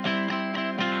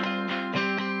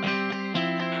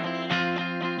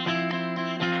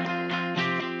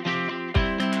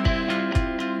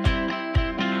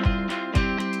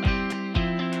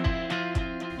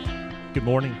Good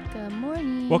morning. Good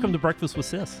morning. Welcome to Breakfast with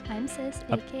Sis. I'm Sis,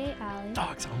 aka Allie.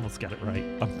 Dogs, I almost got it right.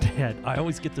 I'm Dad. I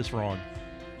always get this wrong.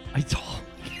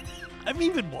 I'm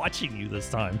even watching you this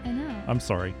time. I know. I'm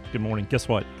sorry. Good morning. Guess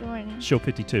what? Good morning. Show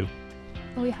 52.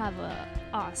 We have an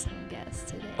awesome guest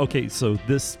today. Okay, so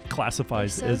this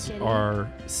classifies They're as so giddy.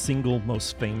 our single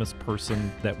most famous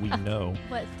person that we know.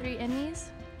 What, 3 Emmys?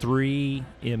 3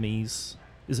 Emmys.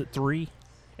 Is it 3?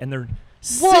 And they're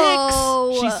 6.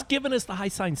 Whoa! She's given us the high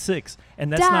sign 6,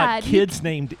 and that's Dad, not kids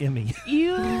named Emmy.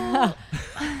 You.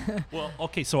 Well,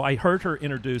 okay, so I heard her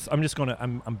introduce.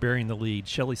 I'm burying the lead.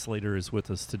 Shelley Slater is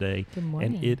with us today. Good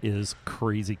morning. And it is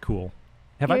crazy cool.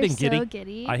 Have I You're been giddy? so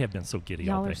giddy. I have been so giddy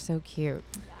all Y'all day. are so cute.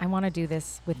 I want to do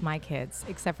this with my kids,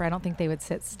 except for I don't think they would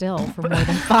sit still for more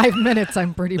than 5 minutes.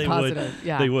 I'm pretty They positive. would.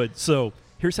 Yeah. They would. So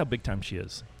here's how big time she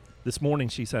is. This morning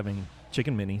she's having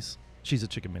chicken minis. She's a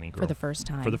chicken mini girl. For the first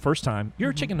time. For the first time.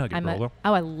 You're a chicken nugget girl, though.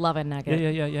 I love a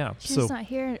nugget. Yeah. She's So, not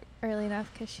here early enough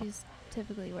because she's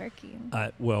typically working.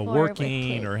 well, Or with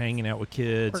working or kids. hanging out with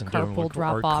kids. Or and doing carpool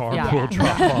drop-off. Carpool Yeah.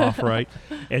 drop-off, right?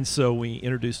 And so we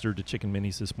introduced her to chicken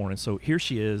minis this morning. So here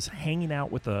she is hanging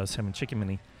out with us, having chicken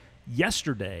mini.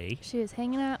 Yesterday, She was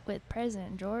hanging out with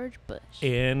President George Bush.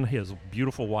 and his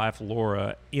beautiful wife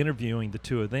Laura, interviewing the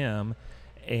two of them.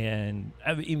 And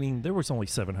I mean, there was only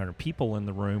 700 people in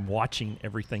the room watching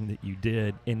everything that you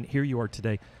did, and here you are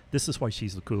today. This is why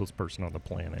she's the coolest person on the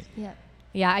planet. Yeah.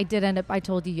 Yeah, I did end up. I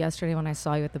told you yesterday when I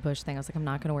saw you at the Bush thing, I was like, I'm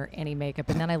not going to wear any makeup.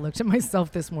 And then I looked at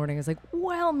myself this morning. I was like,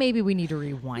 well, maybe we need to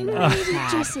rewind it. a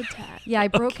tad. Just a tad. Yeah, I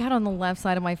broke out on the left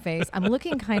side of my face. I'm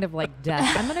looking kind of like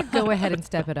death. I'm going to go ahead and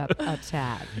step it up a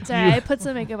tad. Sorry, I put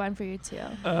some makeup on for you too.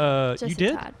 You Just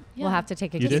did? a tad. We'll have to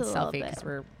take a You good did? Just a little selfie bit.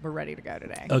 because we're ready to go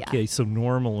today. Okay, so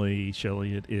normally,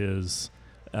 Shelley, it is,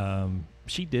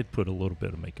 she did put a little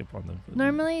bit of makeup on the.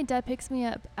 Normally, Dad picks me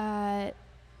up at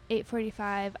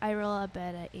 8:45. I roll out of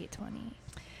bed at 8:20.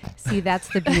 See, that's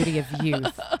the beauty of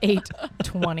youth.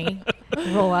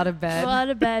 8:20, roll out of bed. Roll out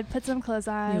of bed, put some clothes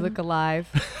on. You look alive.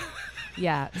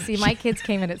 Yeah. See, my kids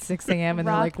came in at 6 a.m. and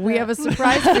they're Rock like, we the- have a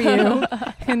surprise for you.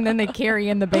 And then they carry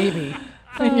in the baby.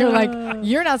 And you're like,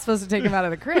 you're not supposed to take him out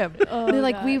of the crib. Oh, They're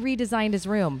like, God. we redesigned his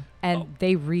room. And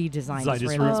they redesigned Designed his his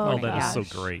room room. this Oh, morning. that is Yeah.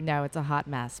 so great. No, it's a hot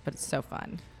mess, but it's so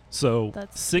fun. So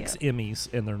That's 6 cute.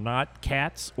 Emmys, and they're not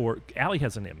cats, or Allie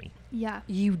has an Emmy Yeah.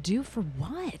 You do for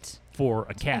what? for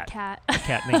a cat. A cat. A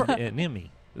cat named an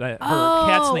Emmy. Her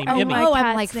cat's named Emmy. my I'm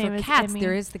cat's like, name for is cats, Emmy.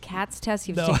 there is the cats test.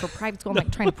 You have to No. take for private school. I'm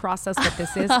like trying to process what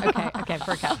this is. Okay,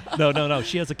 for a cat. No.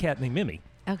 She has a cat named Emmy.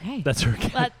 Okay. That's her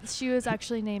cat. But she was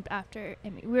actually named after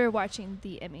Emmy. We were watching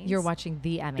the Emmys. You're watching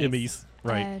the Emmys. Emmys,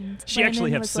 right? And She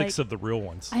actually Brandon has was 6 like, of the real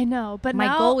ones. I know, but My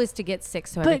now goal is to get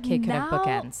 6 so every but kid could have now-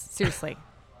 bookends. Seriously.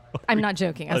 I'm not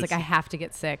joking. I was like, I That's- have to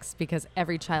get 6 because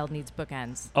every child needs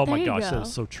bookends. Oh There my you gosh, go. that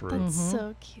is so true. That's Mhm.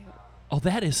 so cute. Oh,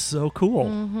 that is so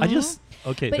cool. I just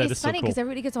But that it's is so funny cool. because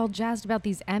everybody gets all jazzed about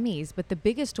these Emmys, but the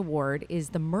biggest award is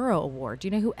the Murrow Award. Do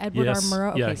you know who Edward R.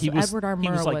 Murrow? Yeah, Okay, he so was, Edward R. he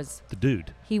Murrow was like was the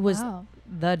dude. he was Wow.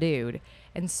 the dude,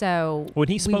 and so When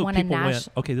he we spoke, won people a went,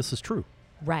 "Okay, this is true."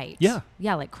 right. Yeah.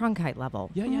 yeah, like Cronkite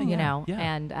level. Yeah, you know, yeah.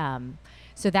 and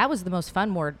so that was the most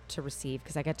fun award to receive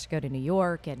because I got to go to New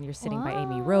York and you're sitting by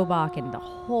Amy Robach and the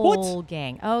whole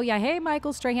gang. Oh yeah, hey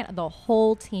Michael Strahan, the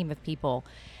whole team of people.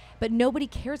 But nobody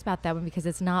cares about that one because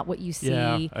it's not what you see.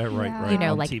 right, Yeah. right. You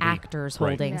know, on like TV. actors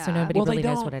Right. holding, so Yeah. nobody Well, really they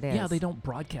knows don't. what it is. Yeah, they don't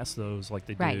broadcast those like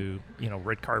they Right. do. You know,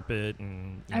 red carpet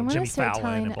and I'm gonna Jimmy start Fallon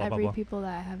telling and blah blah every blah. people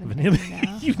that I have an An Emmy Emmy.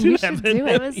 now. You do You have should an do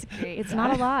Emmy. it. was great. It's not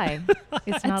a lie.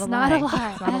 It's not a lie. not a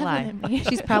lie. It's not I a have lie. an Emmy.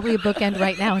 She's probably a bookend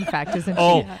right now, in fact, isn't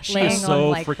Oh, she? she Laying is on, so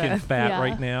like, freaking the- fat Yeah.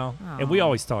 right now. And we Aw.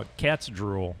 always talk cats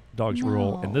drool, dogs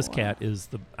drool, and this No. cat is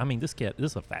this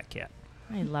is a fat cat.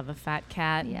 I love a fat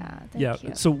cat. Yeah. Yeah, Thank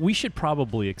you. so we should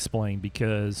probably explain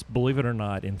because believe it or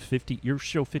not, in 50, your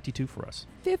show 52 for us.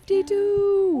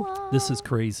 52. This is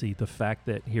crazy. The fact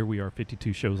that here we are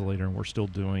 52 shows later and we're still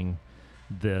doing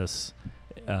this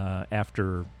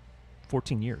after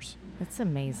 14 years. That's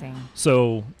amazing.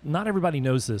 So not everybody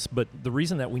knows this, but the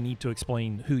reason that we need to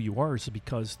explain who you are is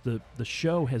because the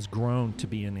show has grown to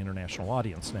be an international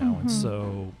audience now. And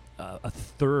so a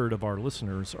third of our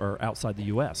listeners are outside the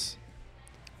U.S.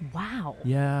 Wow.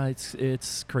 Yeah,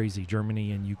 it's crazy.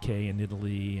 Germany and UK and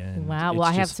Italy and Wow. it's Well,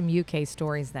 I have just- some UK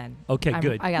stories then. Okay, I'm-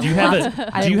 good. I got Do you have lots.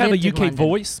 a I do you have a lived in UK London.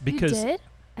 voice? You Because did?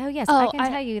 Oh yes, Oh, I can I-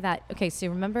 tell you that. Okay, so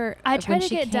remember I when try to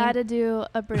she get came- Dad to do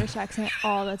a British accent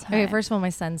all the time. Okay, first of all, my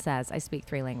son says I speak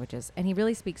 3 languages, and he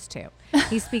really speaks 2.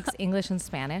 He speaks English and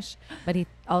Spanish, but he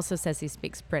also says he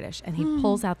speaks British, and he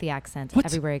pulls out the accent What?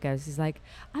 everywhere he goes. He's like,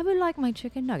 "I would like my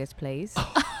chicken nuggets, please."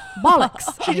 Bollocks!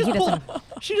 she And he just doesn't.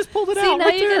 she just pulled it See, out now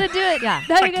right you're there. gonna do it. Yeah.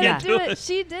 Now I you're gonna can't do do it. it.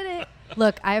 She did it.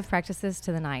 Look, I have practiced this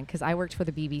to the 9 because I worked for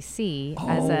the BBC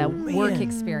as a work man.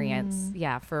 experience.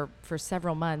 Yeah, for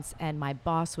several months. And my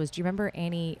boss was. Do you remember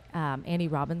Annie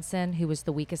Robinson, who was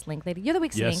the weakest link lady? You're the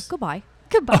weakest Yes. link. Goodbye.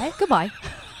 Goodbye. Goodbye.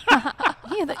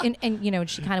 Yeah, and you know,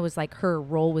 she kind of was like, her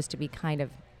role was to be kind of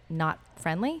not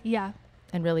friendly Yeah.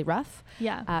 and really rough.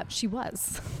 Yeah. She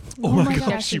was. Oh my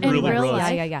gosh, she In really real was.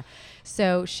 life? Yeah.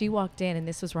 So she walked in, and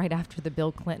this was right after the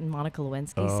Bill Clinton Monica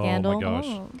Lewinsky Oh, my scandal. gosh.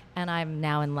 Oh. And I'm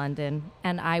now in London,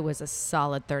 and I was a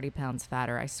solid 30 pounds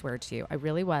fatter. I swear to you, I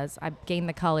really was. I gained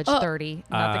the college 30,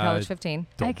 not the college 15.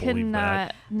 Don't I could believe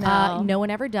that. not. No. No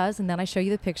one ever does, and then I show you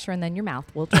the picture, and then your mouth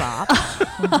will drop.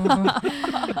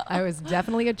 I was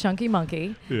definitely a chunky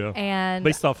monkey. Yeah. And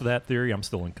Based off of that theory, I'm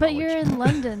still in college. But you're in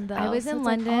London, though. I was so in it's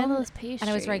like London, all those pastries. and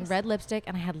I was wearing red lipstick,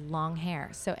 and I had long hair.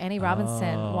 So Annie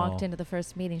Robinson Oh. walked into the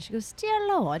first meeting. She goes, "Dear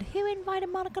Lord, who invited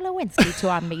Monica Lewinsky to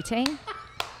our meeting?"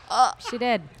 She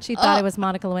did. She thought it was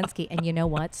Monica Lewinsky, and you know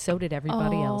what? So did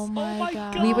everybody Oh else. my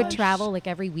god. We would travel like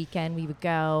every weekend. We would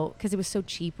go because it was so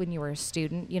cheap when you were a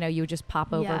student. You know, you would just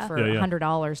pop over Yeah. for Yeah, yeah.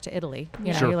 $100 to Italy.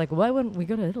 You know, Sure. you're like, why wouldn't we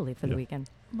go to Italy for the Yeah. weekend?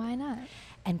 Why not?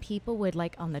 And people would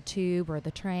like on the tube or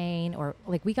the train or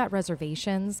like we got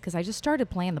reservations because I just started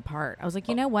playing the part. I was like,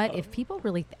 you know what? If people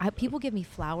really, people give me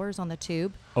flowers on the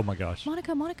tube, Oh my gosh.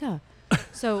 Monica.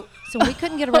 So when we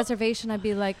couldn't get a reservation, I'd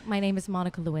be like, my name is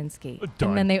Monica Lewinsky,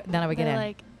 Darn. and then I would get They're in.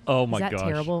 like, Oh my Is that gosh.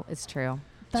 terrible? It's true.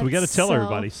 So we got to "That's tell so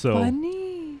everybody. So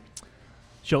funny.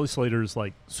 Shelley Slater is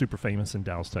like super famous in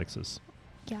Dallas, Texas,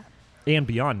 Yeah. and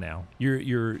beyond now.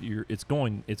 You're it's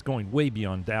going way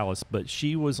beyond Dallas. But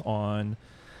she was on.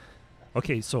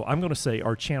 Okay, so I'm going to say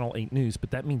our Channel 8 News,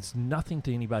 but that means nothing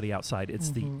to anybody outside. It's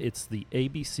the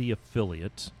ABC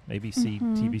affiliate, ABC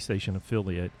TV station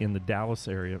affiliate in the Dallas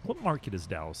area. What market is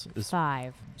Dallas? Is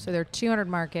 5. So there are 200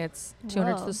 markets.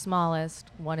 200's Whoa. the smallest.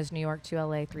 1 is New York, 2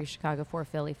 LA, 3 Chicago, 4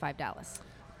 Philly, 5 Dallas.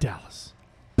 Dallas.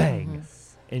 Bang.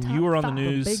 And Top you were on the five.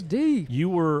 news. Big D. You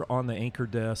were on the anchor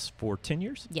desk for 10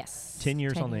 years? Yes. 10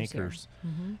 years 10 on the years here. anchors.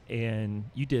 And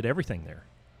you did everything there.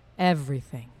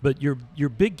 Everything. But your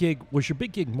big gig, was your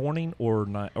big gig morning or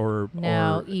night or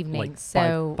No, or evening. like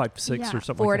So 5 to 6 Yeah. or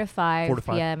something 4 like to that? 5 4 to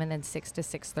 5. p.m. and then 6 to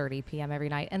 6:30 p.m. every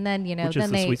night. And then, you know, Which is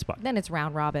then the sweet spot. then it's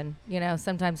round robin. You know,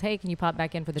 sometimes, hey, can you pop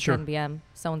back in for the Sure. 10 p.m.?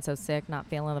 So and so sick, not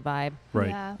feeling the vibe. Right.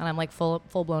 Yeah. And I'm like full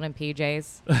blown in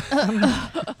PJs.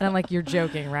 And I'm like, you're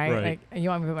joking, right? Right. Like, you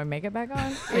want me to put my makeup back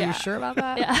on? Are Yeah. you sure about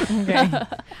that? Yeah.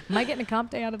 Okay. Am I getting a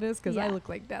comp day out of this? Because I Yeah. look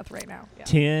like death right now. Yeah.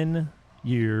 10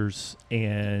 years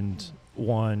and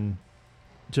won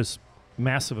just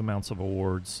massive amounts of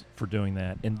awards for doing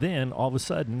that. And then all of a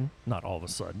sudden, not all of a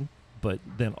sudden, but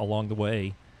then along the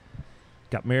way,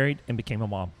 got married and became a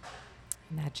mom.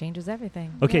 And that changes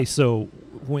everything. Okay, Yep. so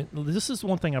when this is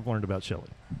one thing I've learned about Shelley.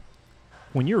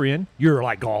 When you're in, you're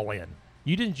like all in.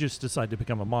 You didn't just decide to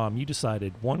become a mom. You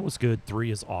decided 1 was good,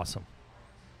 3 is awesome.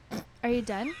 Are you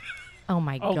done? Oh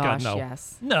my Oh, God, gosh, no.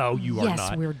 yes. No, you are yes,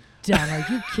 not. we're done. Are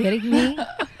you kidding me?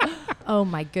 Oh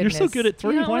my You're goodness. so good at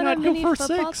 3. You don't Why want not a go mini for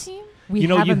football 6? team? We You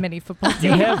know, have you- a mini football You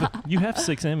team. have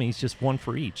 6 Emmys, just 1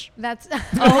 for each. That's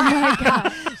oh my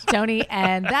gosh, Tony,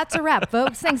 and that's a wrap,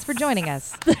 folks. Thanks for joining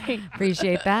us.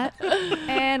 Appreciate that,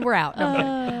 and we're out. No,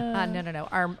 I'm kidding. No.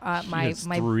 Our my has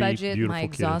my 3 budget, beautiful my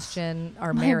kids. exhaustion,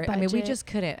 our My marriage. I mean, we budget. just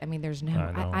couldn't. I mean, there's no.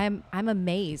 I know. I'm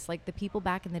amazed. Like the people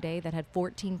back in the day that had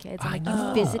 14 kids. I'm I like, know.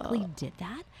 you physically did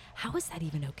that? How is that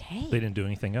even okay? They didn't do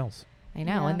anything else. I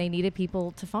know, Yeah. and they needed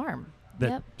people to farm. Yep,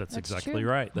 That's that's exactly true.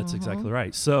 right. That's Mhm. exactly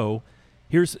right. So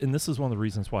and this is one of the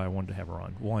reasons why I wanted to have her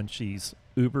on. 1, she's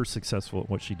uber successful at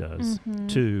what she does. Mhm.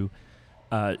 2,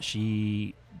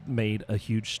 she made a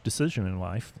huge decision in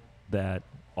life that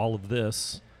all of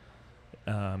this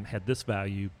had this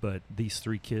value, but these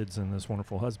 3 kids and this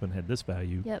wonderful husband had this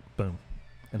value. Yep. Boom.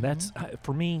 And that's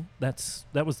for me. That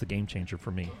was the game changer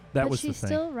for me. That But was the she's thing.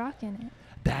 still rocking it.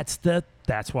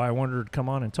 That's why I wanted her to come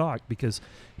on and talk, because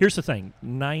here's the thing: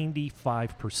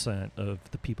 95% of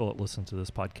the people that listen to this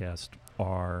podcast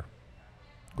are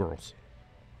girls,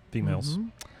 females.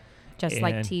 Mhm. Just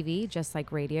like And- TV, just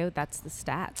like radio. That's the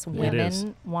stats. It is.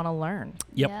 Women want to learn.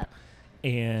 Yep.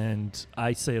 And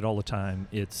I say it all the time.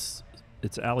 It's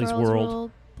Allie's Girls world,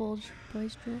 rule,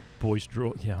 boys rule. boys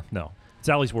drool. Yeah, no, it's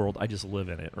Allie's world. I just live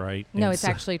in it, right? No, And it's so-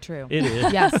 actually true. It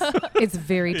is. Yes, it's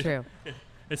very true.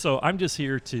 And so I'm just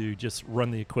here to just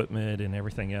run the equipment and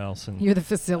everything else. And You're the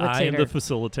facilitator. I am the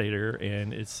facilitator,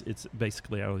 and it's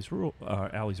basically Allie's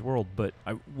world. But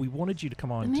we wanted you to come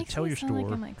It on to makes tell me your sound story.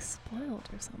 like I'm like spoiled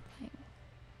or something.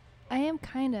 I am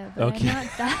kind of, but Okay. I'm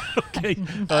not that. Okay,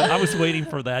 I was waiting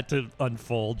for that to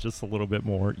unfold just a little bit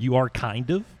more. You are kind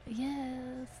of.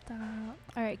 Yes, stop.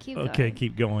 All right, right, keep Okay, going.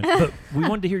 keep going. But we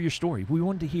wanted to hear your story. We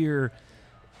wanted to hear.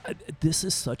 This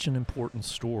is such an important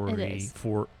story is.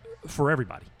 for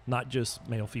everybody, not just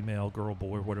male, female, girl,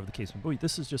 boy, whatever the case may be.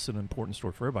 This is just an important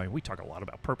story for everybody. We talk a lot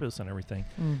about purpose and everything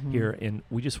here, and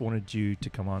we just wanted you to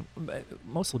come on,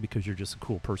 mostly because you're just a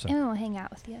cool person. And we'll hang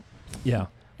out with you. Yeah.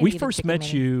 And We eat a first chicken met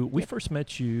mini. you. We Yep. first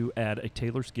met you at a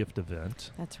Taylor's Gift event.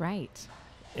 That's right.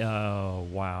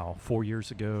 Wow, 4 years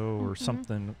ago or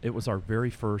something. It was our very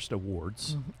first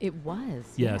awards. It was.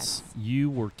 Yes, you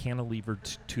were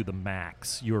cantilevered to the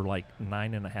max. You were like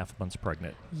 9.5 months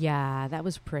pregnant. Yeah, that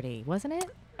was pretty, wasn't it?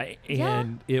 Yeah.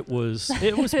 And it was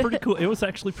pretty cool. It was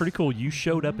actually pretty cool. You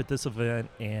showed up at this event,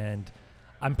 and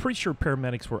I'm pretty sure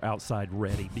paramedics were outside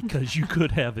ready because you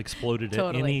could have exploded at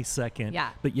Totally. any second. Yeah.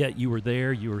 But yet you were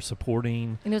there. You were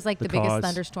supporting. And it was like the cause. biggest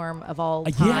thunderstorm of all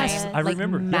Yes, time. I like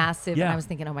remember. Yeah, massive. yeah. And I was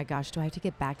thinking, oh my gosh, do I have to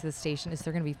get back to the station? Is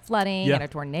there going to be flooding Yeah. and a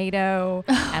tornado?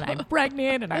 And I'm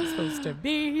pregnant and I'm supposed to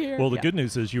be here. Well, the Yeah. good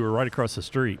news is you were right across the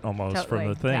street almost from the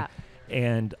Totally, thing. yeah.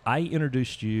 And I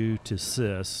introduced you to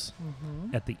Sis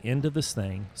at the end of this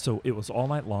thing. So it was all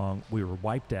night long. We were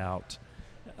wiped out.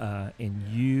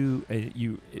 And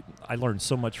I learned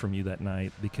so much from you that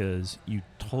night because you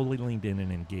totally leaned in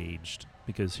and engaged.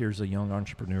 Because here's a young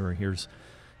entrepreneur. Here's,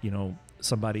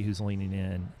 somebody who's leaning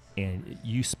in. And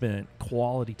you spent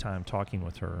quality time talking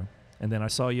with her. And then I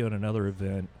saw you at another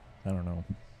event, I don't know,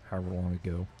 however long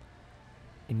ago.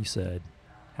 And you said,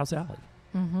 "How's Allie?"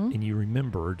 And you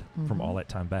remembered from all that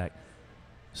time back.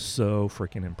 So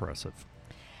freaking impressive.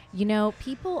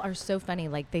 People are so funny.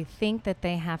 Like they think that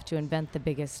they have to invent the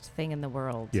biggest thing in the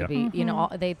world Yeah. to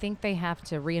be, they think they have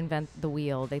to reinvent the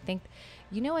wheel. They think,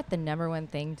 what the number one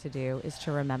thing to do is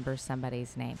to remember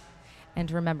somebody's name and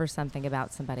to remember something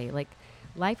about somebody. Like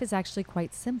life is actually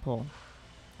quite simple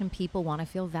and people want to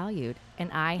feel valued.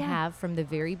 And I have from the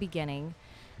very beginning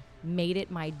made it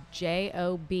my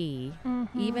job,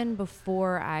 even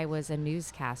before I was a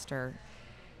newscaster,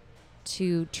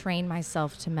 to train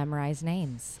myself to memorize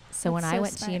names. So when That's I so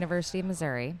went to smart. University of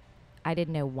Missouri, I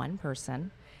didn't know one person,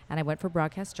 and I went for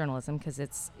broadcast journalism because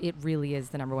it really is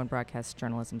the number one broadcast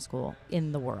journalism school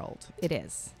in the world. It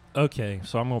is. Okay,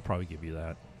 so I'm going to probably give you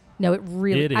that. No, it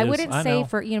really. It I is. wouldn't I say know.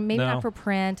 for maybe No. not for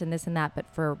print and this and that, but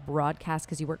for broadcast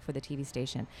because you work for the TV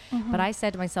station. But I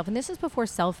said to myself, and this is before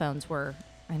cell phones were.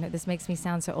 I know this makes me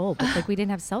sound so old, but like we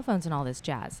didn't have cell phones and all this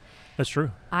jazz. That's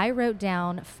true. I wrote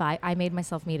down I made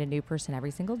myself meet a new person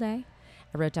every single day.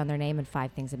 I wrote down their name and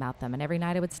 5 things about them, and every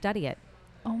night I would study it.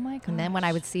 Oh my god. And then when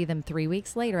I would see them 3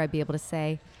 weeks later, I'd be able to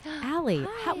say, Allie,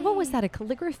 what was that, a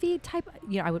calligraphy type?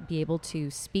 I would be able to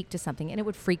speak to something, and it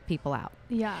would freak people out.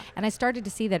 Yeah. And I started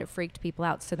to see that it freaked people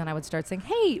out. So then I would start saying,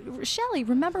 hey, Shelly,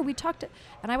 remember we talked,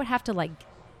 and I would have to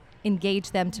engage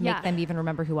them to Yeah. make them even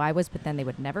remember who I was, but then they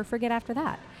would never forget after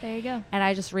that. There you go. And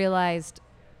I just realized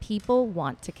people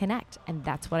want to connect. And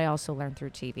that's what I also learned through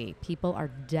TV. People are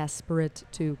desperate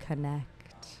to connect.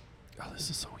 Oh, this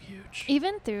is so huge.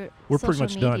 Even through We're social pretty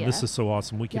much media. done. This is so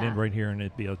awesome. We can Yeah. end right here, and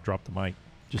it'd be a drop the mic.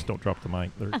 Just don't drop the mic.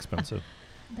 They're expensive.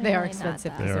 They're They are really not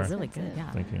expensive that because they're really good, expensive.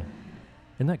 yeah. Thank you.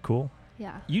 Isn't that cool?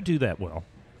 Yeah. You do that well.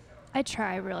 I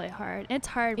try really hard. It's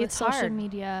hard with It's social hard.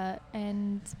 media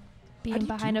and do being you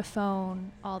behind do- a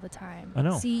phone all the time. I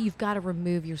know. See, you've got to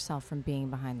remove yourself from being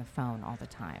behind the phone all the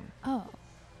time. Oh.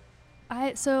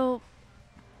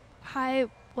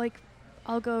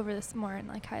 I'll go over this more in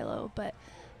high-low, but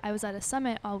I was at a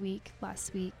summit all week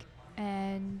last week,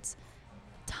 and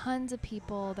tons of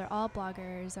people, they're all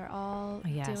bloggers, they're all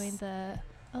Yes. doing the,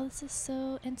 this is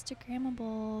so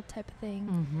Instagrammable type of thing.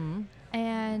 Mm-hmm.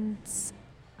 And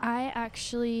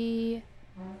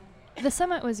the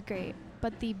summit was great,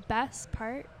 but the best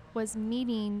part was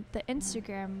meeting the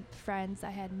Instagram friends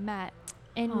I had met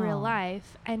in real Aw.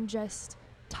 life and just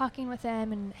talking with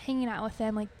them and hanging out with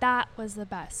them. That was the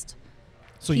best.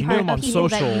 So you People- knew them on people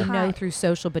social. that you know Hi. through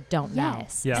social but don't know.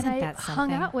 Yes. Yeah. And Isn't I that hung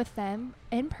something? out with them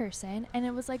in person, and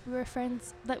it was like we were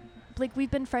friends, like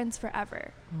we've been friends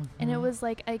forever. And it Mhm. was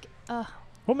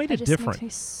What made it it just different? makes me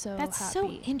so That's happy. so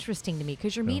interesting to me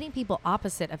because you're Yeah. meeting people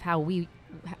opposite of how Yeah,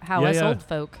 us yeah. old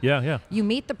folk. Yeah. You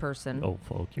meet the person, Old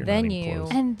folk. You're Then not even you-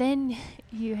 close. And then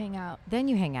you hang out. then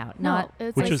you hang out. No, Not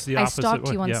it's Which like- is the I opposite stalked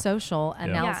way. you on Yeah. social, and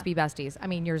Yeah. now Yeah. let's be besties. I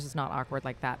mean, yours is not awkward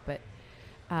like that, but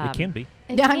It can be.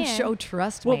 It yeah, I'm can. sure.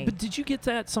 Trust Well, me. but did you get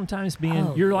that sometimes being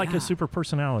Oh, you're like yeah. a super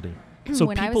personality? So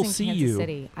when I people was in see Kansas you.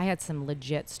 City, I had some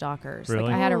legit stalkers. Really?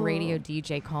 Like I had a Ooh. radio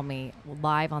DJ call me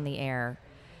live on the air,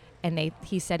 and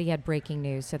he said he had breaking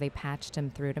news, so they patched him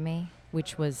through to me,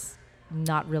 which was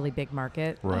not really big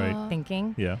market Right. Oh.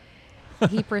 thinking. Yeah.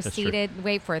 he proceeded,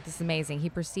 wait for it, this is amazing. He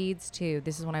proceeds to,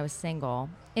 this is when I was single,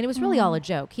 and it was really all a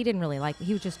joke. He didn't really like me.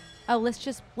 He was just, oh, let's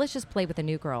just play with a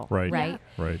new girl. Right. Right.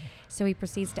 Right. So he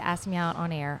proceeds to ask me out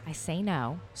on air. I say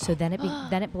no. So then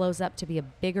then it blows up to be a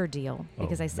bigger deal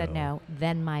because I said no.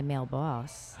 Then my male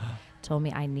boss told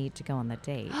me I need to go on the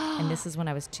date. And this is when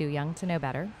I was too young to know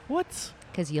better. What?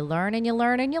 Because you learn and you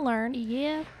learn and you learn.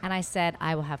 Yeah. And I said,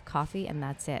 I will have coffee and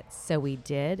that's it. So we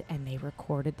did, and they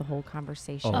recorded the whole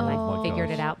conversation. Oh and my I figured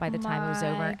gosh. it out by the time it was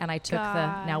over. My And I took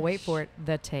now wait for gosh. it,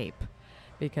 the tape.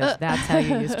 Because that's how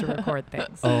you used to record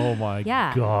things. Oh my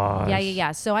Yeah. gosh.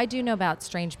 Yeah. So I do know about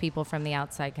strange people from the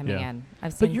outside coming Yeah. in.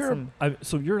 I've But seen you're some.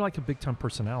 so you're like a big time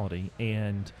personality,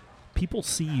 and people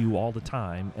see you all the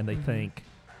time, and they think,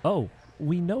 "Oh,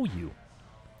 we know you."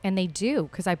 And they do,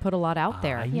 because I put a lot out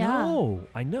there. I Yeah.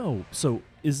 know. So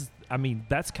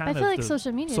that's kind I of feel like the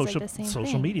social media is like the same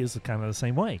social thing. media is kind of the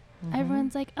same way.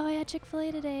 Everyone's like, oh, I had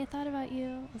Chick-fil-A today. I thought about you.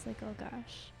 I was like, oh,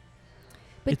 gosh.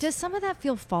 But It's- does some of that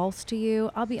feel false to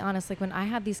you? I'll be honest, like when I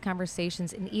have these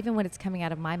conversations, and even when it's coming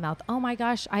out of my mouth, oh my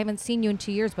gosh, I haven't seen you in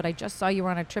 2 years, but I just saw you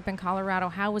were on a trip in Colorado.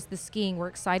 How was the skiing? We're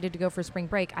excited to go for spring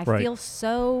break. I Right.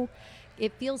 feel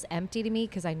it feels empty to me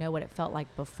because I know what it felt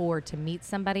like before to meet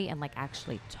somebody and like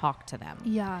actually talk to them.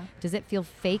 Yeah. Does it feel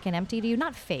fake and empty to you?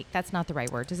 Not fake, that's not the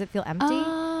right word. Does it feel empty?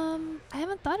 I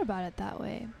haven't thought about it that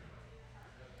way.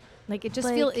 Like it just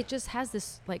like- it just has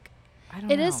this like, I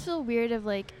don't It know. does feel weird of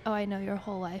like, oh, I know your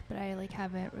whole life, but I like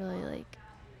haven't really like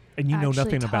And you know actually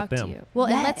nothing about talked to them. you. Well,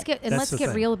 and Yeah. let's get That's the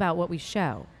thing. real about what we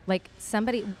show. Like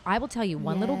somebody, I will tell you,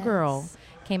 one little girl Yes.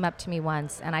 came up to me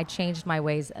once, and I changed my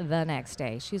ways the next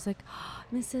day. She was like, oh,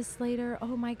 "Mrs. Slater,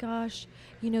 oh my gosh,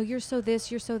 you're so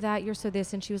this, you're so that, you're so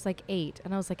this," and she was like 8,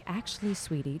 and I was like, "Actually,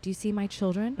 sweetie, do you see my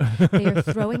children? They are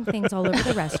throwing things all over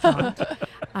the restaurant.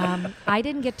 I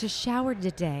didn't get to shower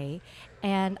today."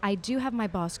 And I do have my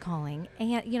boss calling,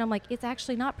 and I'm like, it's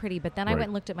actually not pretty. But then I Right. went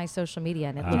and looked at my social media,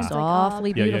 and it Ah. looks It's like, awfully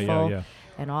Yeah, yeah, beautiful yeah.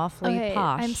 and awfully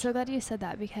posh. I'm so glad you said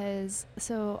that because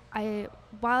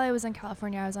while I was in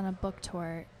California, I was on a book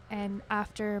tour, and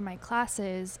after my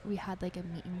classes, we had like a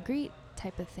meet and greet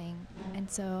type of thing, and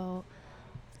so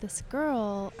this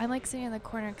girl, I'm like sitting in the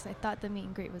corner because I thought the meet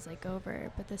and greet was like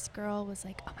over, but this girl was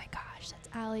like, "Oh my gosh, that's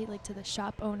Allie," like to the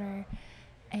shop owner,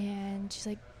 and she's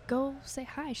like, "Go say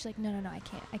hi." She's like, no, I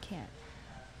can't.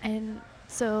 And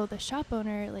so the shop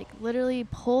owner like literally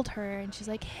pulled her, and she's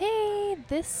like, "Hey,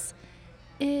 this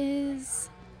is,"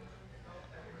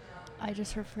 I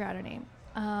just forgot her name.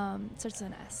 Starts with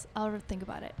an S. I'll think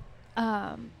about it.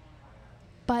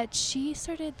 But she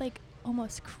started like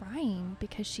almost crying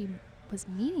because she was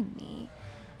meeting me.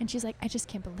 And she's like, "I just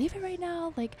can't believe it right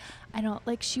now. Like, I don't,"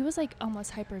 like, she was like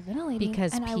almost hyperventilating.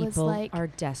 Because and I was people like, are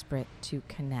desperate to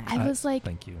connect. I was like,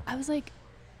 Thank you. I was like,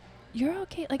 "You're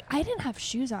okay." Like, I didn't have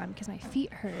shoes on because my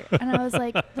feet hurt. And I was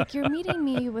like, "You're meeting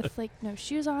me with like no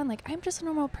shoes on. Like, I'm just a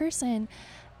normal person."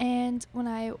 And when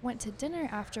I went to dinner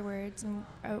afterwards and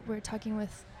we were talking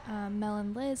with Mel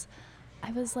and Liz,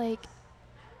 I was like,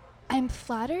 I'm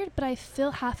flattered, but I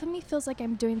feel half of me feels like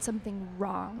I'm doing something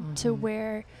wrong to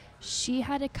where she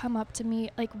had to come up to me.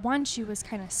 Like, one, she was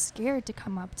kind of scared to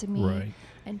come up to me. Right.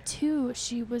 And two,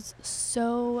 she was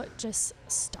so just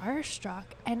starstruck.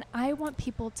 And I want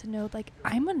people to know, like,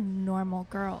 I'm a normal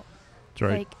girl. That's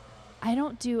right. Like, I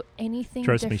don't do anything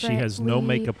Trust me, she has no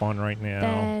differently makeup on right now.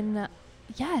 than,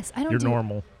 yes, I don't You're do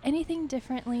normal. anything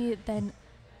differently than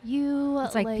you.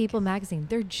 It's like People Magazine.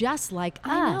 They're just like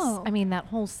I us. know. I mean, that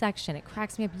whole section, it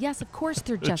cracks me up. Yes, of course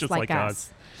they're just, like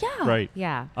us. Yeah. Right.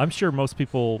 Yeah. I'm sure most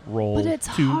people roll But it's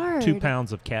 2 hard.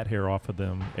 pounds of cat hair off of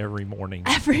them every morning.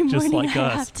 Every morning Just like I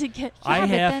us. have to get. I but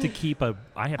have then- to keep a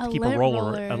A lint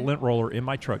roller. roller in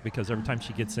my truck because every time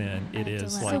she gets in, I it have to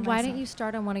is let like So my- why myself. don't you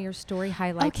start on one of your story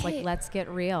highlights, Okay. like Let's Get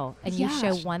Real, and Yeah. you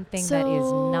show one thing that is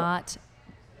So- not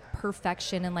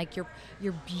perfection and like your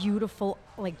beautiful,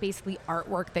 like basically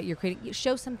artwork that you're creating. You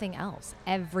show something else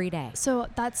every day. So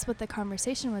that's what the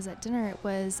conversation was at dinner.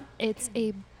 It's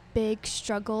a big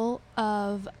struggle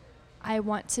of, I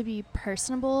want to be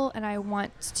personable and I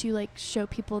want to like show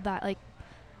people that like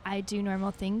I do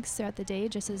normal things throughout the day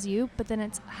just as you, but then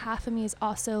it's half of me is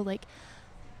also like,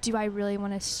 do I really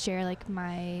want to share like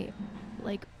my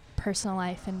like personal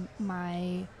life and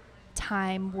my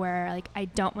time where like I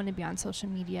don't want to be on social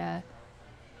media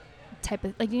type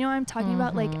of, like, you know what I'm talking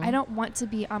about? Like, I don't want to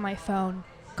be on my phone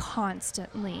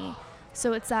constantly.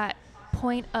 So it's that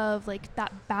point of like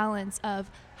that balance of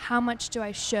how much do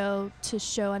I show to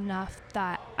show enough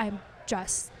that I'm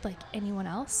just like anyone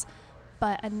else,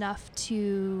 but enough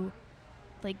to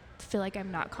like feel like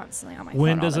I'm not constantly on my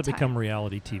When phone all does the it become time.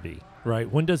 reality TV? Right?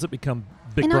 When does it become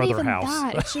Big And not Brother even House?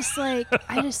 that. It's just like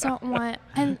I just don't want,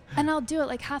 and I'll do it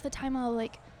like half the time. I'll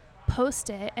like post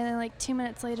it, and then like 2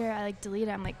 minutes later, I like delete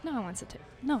it. I'm like, no one wants to.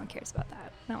 No one cares about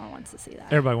that. No one wants to see that.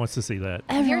 Everybody wants to see that.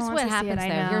 Everyone Here's wants what to see happens it,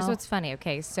 though. I Here's know. what's funny.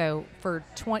 Okay, so for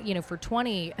 20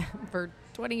 for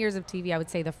 20 years of TV, I would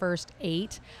say the first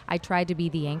 8, I tried to be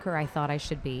the anchor I thought I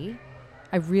should be.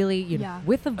 I really, Yeah.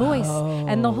 with a voice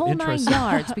and the Oh, whole 9 interesting.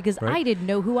 yards because Right. I didn't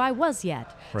know who I was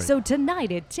yet. Right. So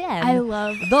tonight at 10, I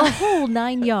love the whole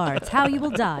 9 yards. How you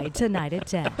will die tonight at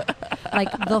 10.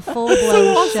 Like the full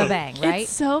blown shebang, right?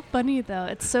 It's so funny though.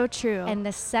 It's so true. And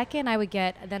the second I would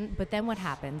get, but then what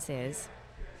happens is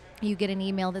you get an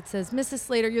email that says, Mrs.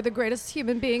 Slater, you're the greatest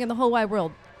human being in the whole wide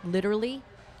world. Literally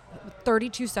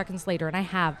 32 seconds later, and I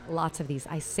have lots of these.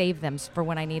 I save them for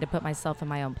when I need to put myself in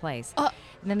my own place.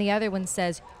 And then the other one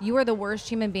says, you are the worst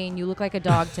human being. You look like a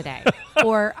dog today.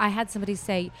 Or I had somebody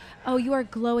say, oh, you are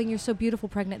glowing. You're so beautiful,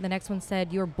 pregnant. And the next one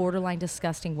said, you're borderline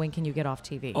disgusting. When can you get off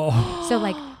TV? Oh. So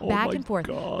like back my and forth.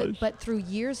 gosh. But through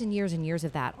years and years and years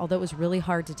of that, although it was really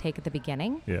hard to take at the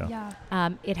beginning, Yeah. yeah.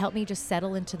 it helped me just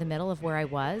settle into the middle of where I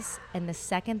was. And the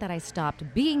second that I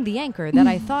stopped being the anchor that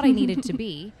I thought I needed to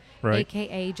be, Right.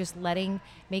 AKA just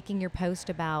making your post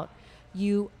about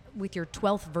you with your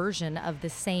 12th version of the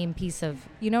same piece of,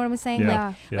 you know what I'm saying? Yeah.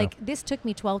 Like, Yeah. like this took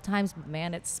me 12 times, but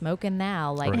man, it's smoking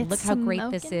now. Like, Right. look It's how great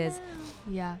this smoking is.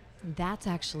 now. Yeah. That's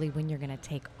actually when you're going to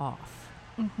take off.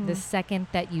 Mm-hmm. The second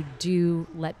that you do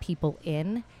let people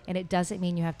in, and it doesn't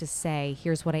mean you have to say,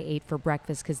 here's what I ate for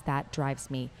breakfast, because that drives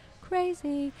me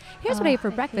crazy. Here's what I ate for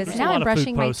I hate breakfast. There's a Now lot I'm of food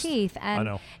brushing my posts. teeth, I and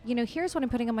know. here's what I'm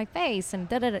putting on my face, and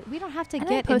da da da. We don't have to And I'm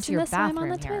get into posting your this while I'm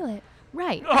bathroom on the here. toilet.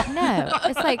 Right. No.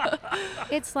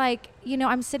 It's like,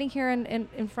 I'm sitting here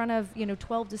in front of,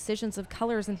 12 decisions of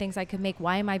colors and things I could make.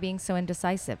 Why am I being so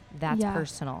indecisive? That's Yeah.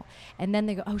 personal. And then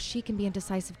they go, oh, she can be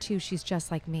indecisive too. She's just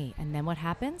like me. And then what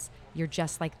happens? You're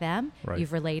just like them. Right.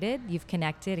 You've related. You've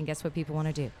connected. And guess what people want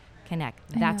to do? Connect.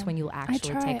 I That's know. when you'll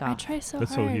actually take I off. try so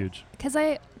That's hard. so huge. Because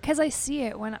I see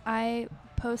it when I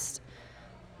post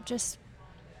just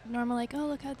normal, like, oh,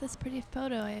 look at this pretty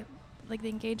photo. Like the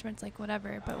engagement's like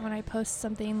whatever. But when I post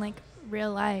something like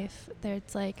real life, there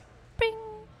it's like, bing,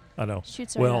 I know.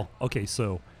 shoots right Well, up. okay,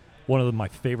 so one of my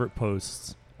favorite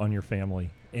posts on your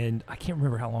family, and I can't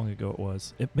remember how long ago it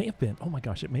was. It may have been, oh my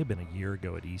gosh, it may have been a year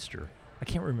ago at Easter. I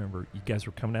can't remember. You guys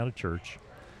were coming out of church,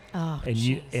 Oh, and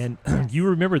jeez. Yes. you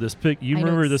remember this pic. You I know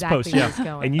remember this exactly post, where yeah? it's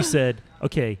going. And you said,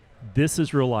 okay, this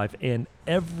is real life, and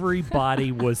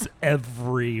everybody was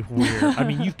everywhere. I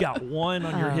mean, you've got one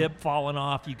on your Oh. hip falling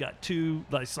off. You got two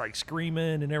that's like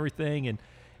screaming and everything, and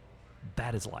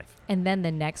that is life. And then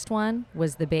the next one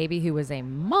was the baby who was a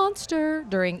monster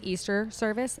during Easter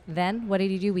service. Then what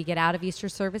did he do? We get out of Easter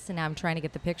service, and now I'm trying to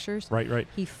get the pictures. Right, right.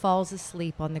 He falls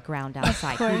asleep on the ground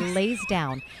outside. He lays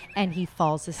down and he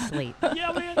falls asleep.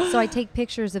 Yeah, man. So I take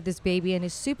pictures of this baby in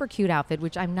his super cute outfit,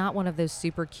 which I'm not one of those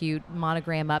super cute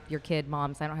monogram up your kid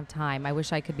moms. I don't have time. I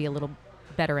wish I could be a little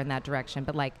better in that direction.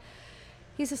 But like,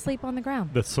 he's asleep on the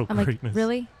ground. That's so I'm like, greatness.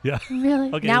 really? Yeah.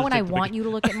 Really? Okay, Now let's when I take the want picture. you to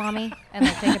look at mommy and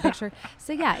like take a picture.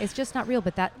 So yeah, it's just not real.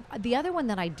 But that the other one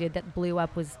that I did that blew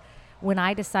up was when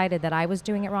I decided that I was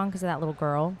doing it wrong because of that little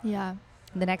girl. Yeah.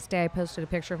 The next day I posted a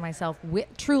picture of myself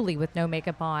truly with no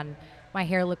makeup on, my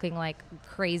hair looking like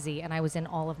crazy, and I was in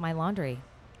all of my laundry.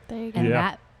 There you And go.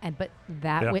 Yeah.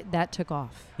 that Yeah. that took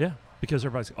off. Yeah, because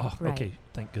everybody's, oh, Right. okay,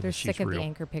 thank They're goodness sick she's of real. the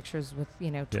anchor pictures with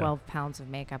 12 pounds of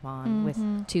makeup on Mhm.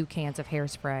 with 2 cans of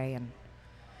hairspray and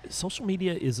Social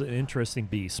media is an interesting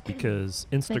beast because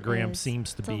Instagram is.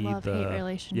 seems to It's a be love-hate the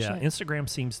relationship. yeah. Instagram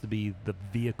seems to be the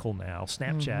vehicle now.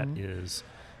 Snapchat Mhm. is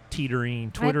teetering.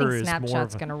 Twitter I is think more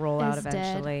Snapchat's of going to roll out Is dead.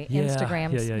 eventually. Yeah,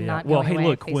 Instagram's yeah, yeah, yeah. not Well, going hey, away.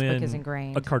 look, Facebook when is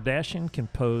ingrained. a Kardashian can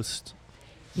post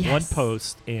one Yes.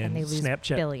 post And and, they lose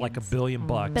Snapchat like billions. $1 billion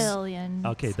bucks. Billions.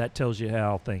 Okay, that tells you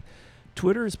how thing.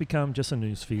 Twitter has become just a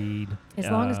news feed. As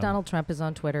long as Um, Donald Trump is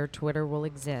on Twitter, Twitter will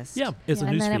exist. yeah, it's a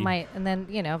and news then feed. it might, and then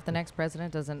if the next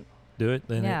president doesn't, do it,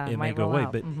 then Yeah, it it may might go roll away.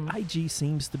 out. But Mhm. IG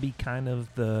seems to be kind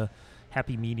of the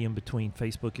happy medium between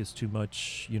Facebook is too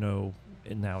much,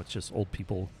 and now it's just old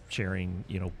people sharing,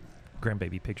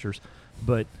 grandbaby pictures.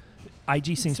 But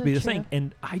IG seems so to be the true. thing.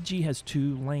 And IG has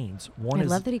 2 lanes. One I is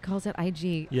love that he calls it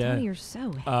IG. Yeah. Tony, you're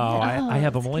so hip. Oh, I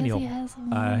have a it's 'cause millennial. he has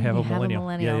a I have You a have a millennial.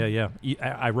 millennial. Yeah.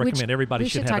 I recommend Which everybody we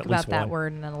should have talk at least about that one.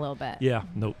 word in a little bit. Yeah,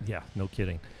 no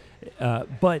kidding.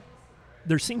 But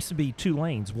there seems to be 2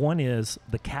 lanes. One is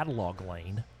the catalog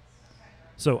lane.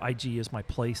 So IG is my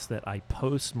place that I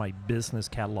post my business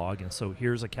catalog, and so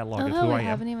here's a catalog of who we I am.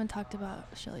 haven't even talked about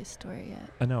Shelly's story yet.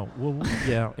 I know. Well,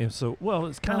 yeah. And so,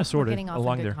 it's kind of sort of getting off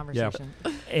along a good there. conversation.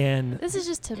 Yeah. And This is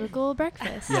just typical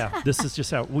breakfast. yeah, this is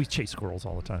just how we chase squirrels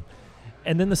all the time.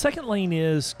 And then the second lane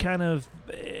is kind of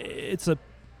it's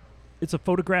a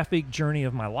photographic journey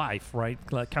of my life, right?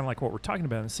 Kind of like what we're talking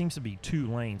about. And it seems to be 2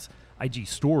 lanes. IG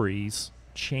stories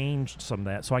changed some of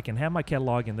that, so I can have my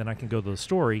catalog and then I can go to the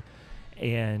story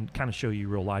and kind of show you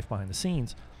real life behind the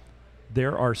scenes.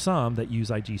 There are some that use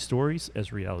IG stories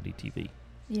as reality TV.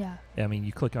 Yeah. I mean,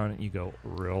 you click on it and you go,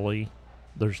 really?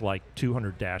 There's like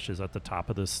 200 dashes at the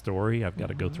top of this story. I've got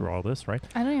to go through all this, right?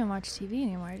 I don't even watch TV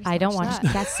anymore. I don't watch.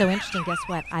 that. That's so interesting. Guess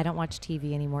what? I don't watch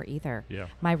TV anymore either. Yeah.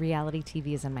 My reality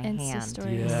TV is in my Insta hand.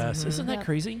 stories. Yes. Mhm. Isn't that Yep.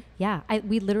 crazy? Yeah,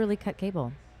 we literally cut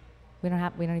cable. We don't even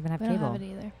have We cable. don't have it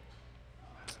either.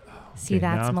 See, Okay,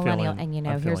 now that's I'm millennial. feeling- And you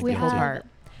know, I'm here's feeling the cool guilty. part.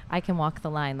 I can walk the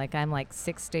line. Like I'm like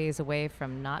 6 days away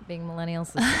from not being millennial.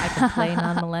 So I can play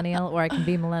non-millennial, or I can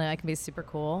be millennial. I can be super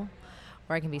cool,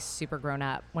 or I can be super grown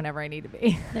up whenever I need to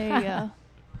be. There you go.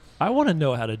 I want to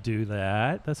know how to do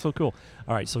that. That's so cool.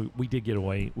 All right, so we did get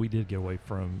away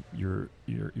from your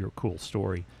cool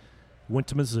story. Went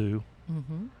to Mizzou.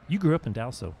 Mm-hmm. You grew up in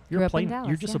Dallas, though. You're Grew a up in You're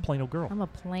Dallas, just yeah. a Plano girl. I'm a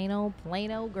Plano girl.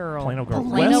 Plano girl.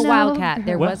 Plano West? Wildcat.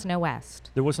 There West? was no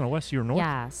West. There wasn't a West. You were North.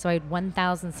 Yeah, so I had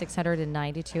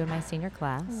 1,692 in my senior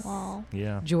class. Wow.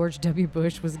 Yeah. George W.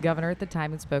 Bush was governor at the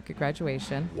time and spoke at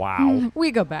graduation. Wow.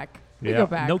 We go back. We Yeah, go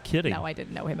back. no kidding. No, I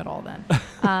didn't know him at all then.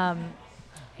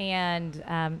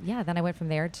 Then I went from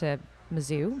there to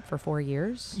Mizzou for 4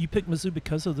 years. You picked Mizzou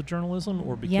because of the journalism,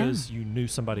 or Yeah. because you knew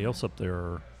somebody else up there?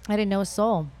 Or? I didn't know a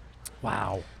soul.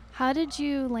 Wow. How did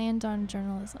you land on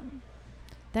journalism?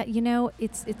 That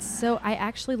it's so. I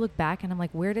actually look back and I'm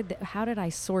like, how did I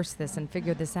source this and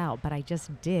figure this out? But I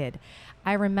just did.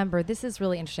 I remember, this is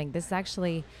really interesting. This is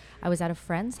actually, I was at a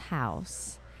friend's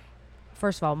house.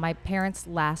 First of all, my parents'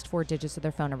 last 4 digits of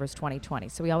their phone number is 2020.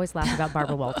 So we always laugh about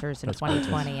Barbara Walters and That's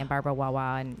 2020 and Barbara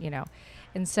Wawa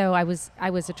and so I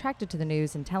was attracted to the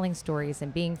news and telling stories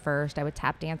and being first. I would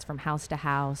tap dance from house to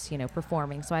house,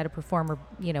 performing. So I had a performer,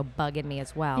 bug in me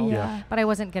as well. Yeah. But I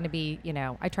wasn't going to be,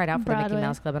 I tried out for the Mickey Broadway.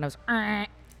 Mouse Club and I was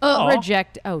Aw.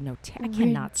 reject. Oh no, I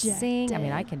cannot sing. I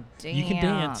mean, Rejected. I can dance. You can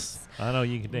dance. I know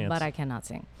you can dance. But I cannot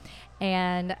sing.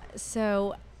 And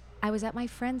so I was at my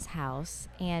friend's house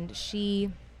and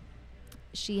she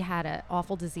had an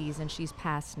awful disease and she's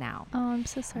passed now. Oh, I'm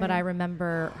so sorry. But I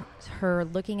remember her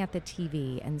looking at the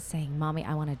TV and saying, "Mommy,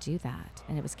 I want to do that."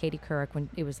 And it was Katie Couric when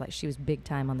it was like she was big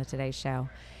time on the Today Show.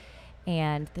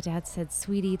 And the dad said,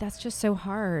 "Sweetie, that's just so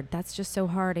hard. That's just so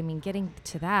hard. I mean, getting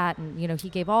to that." And, he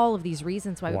gave all of these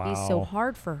reasons why it would be so Wow.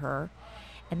 hard for her.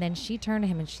 And then she turned to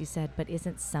him and she said, "But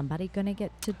isn't somebody going to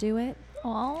get to do it?"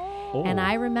 Oh. And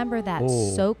I remember that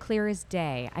Oh. so clear as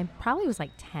day. I probably was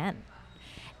like 10.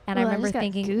 And I Well, I remember just got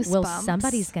thinking, well, goosebumps.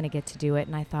 somebody's going to get to do it.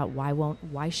 And I thought,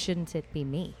 why shouldn't it be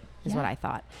me? Is what Yeah. I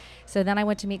thought. So then I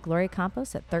went to meet Gloria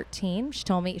Campos at 13. She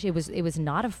told me it was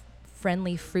not a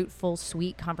friendly, fruitful,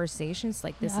 sweet conversation. It's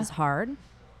like, this Yeah. is hard.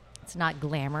 It's not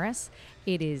glamorous.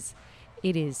 It is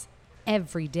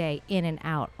every day in and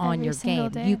out on Every your single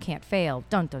game. day. You can't fail.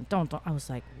 Dun, dun, dun, dun. I was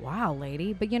like, wow,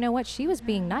 lady. But you know what? She was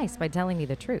being nice by telling me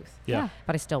the truth. Yeah.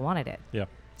 But I still wanted it. Yeah.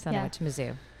 So then I Yeah. went to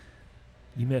Mizzou.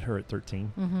 You met her at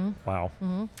 13. Mm-hmm. Wow.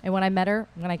 Mm-hmm. And when I met her,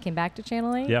 when I came back to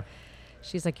Channel 8, Yeah.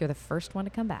 she's like, "You're the first one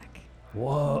to come back."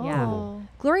 Whoa. Yeah. Oh.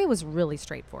 Gloria was really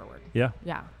straightforward. Yeah.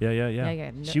 Yeah.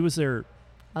 Yeah. No- She was there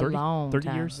A 30, long 30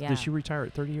 time. years? Yeah. Did she retire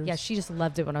at 30 years? Yeah, she just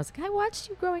loved it when I was like, "I watched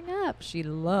you growing up." She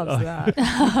loves Oh. that.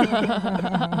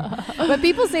 But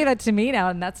people say that to me now,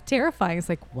 and that's terrifying. It's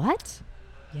like, what?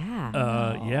 Yeah.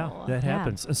 Yeah, that Yeah.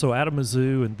 happens. And so out of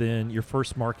Mizzou, and then your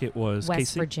first market was West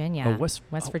Casey? Virginia. Oh,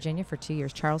 West Virginia for 2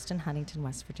 years. Charleston, Huntington,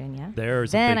 West Virginia.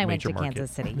 There's Then a big I went major to market.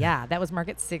 Kansas City. Yeah, that was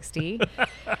market 60.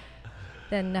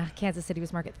 Then Kansas City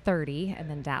was market 30, and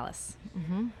then Dallas.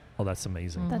 Mm-hmm. Oh, that's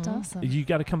amazing. That's Mhm. awesome. You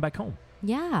got to come back home.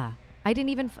 Yeah. I didn't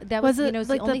even, that Was was, it it's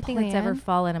like the the only thing that's ever plan?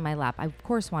 fallen in my lap. I, of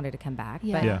course, wanted to come back.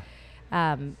 Yeah.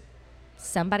 Yeah. But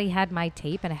somebody had my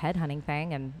tape and a headhunting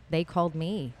thing, and they called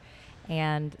me.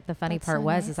 And the funny That's part so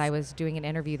was, nice. is I was doing an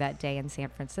interview that day in San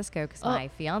Francisco because Oh. my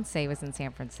fiance was in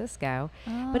San Francisco.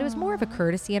 But it was more of a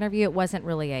courtesy interview. It wasn't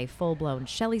really a full-blown,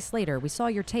 Shelley Slater, we saw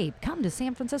your tape. Come to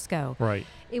San Francisco. Right.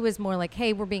 It was more like,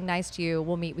 hey, we're being nice to you.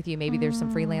 We'll meet with you. Maybe there's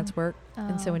some freelance work.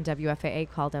 And so Oh. when WFAA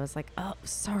called, I was like, oh,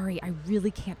 sorry, I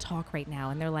really can't talk right now.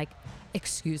 And they're like,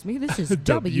 excuse me, this is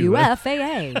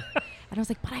WFAA. And I was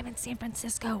like, but I'm in San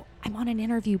Francisco. I'm on an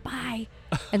interview. Bye.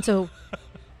 And so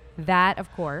that,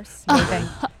 of course,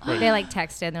 they like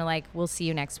texted and they're like, we'll see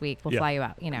you next week. We'll Yeah. fly you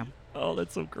out, Oh,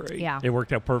 that's so great. Yeah. It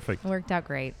worked out perfect. It worked out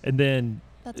great. And then,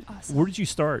 That's awesome. where did you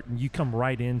start? You come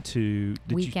right into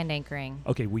Weekend anchoring.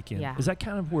 Okay, weekend. Yeah. Is that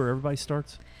kind of where everybody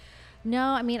starts? No,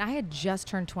 I mean, I had just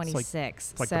turned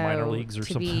 26. it's like the minor leagues or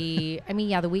to something. I mean,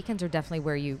 yeah, the weekends are definitely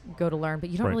where you go to learn, but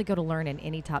you don't Right. really go to learn in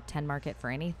any top 10 market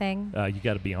for anything. You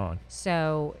got to be on.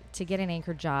 So to get an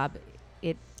anchor job,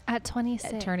 At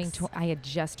 26. I had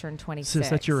just turned 26. Sis,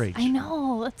 that's your age. I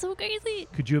know. That's so crazy.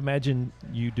 Could you imagine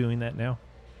you doing that now?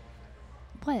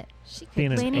 What? She could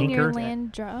Being an Landing your anchor?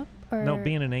 land drop? Or No,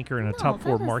 being an anchor in a No, top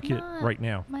 4 that is market not right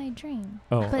now. my dream.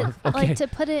 Oh, But okay. like to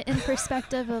put it in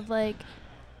perspective of like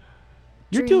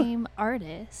You're dream doing-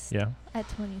 artist Yeah. at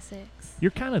 26.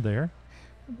 You're kind of there.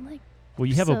 I'm like, Well,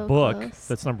 you have a So book close.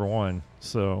 that's number 1.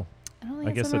 So, I don't I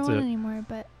think guess it's number that's one it. anymore,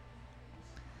 but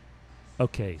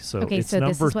okay, so Okay, it's so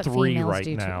this number is what 3 females right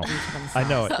do now. To themselves. I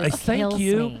know it. This Thank kills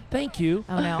you. me. Thank you.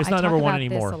 Oh no, It's I not talk number 1 about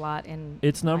anymore. This a lot in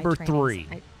It's my number trainings.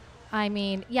 3. I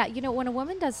mean, yeah, you know, when a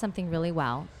woman does something really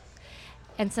well,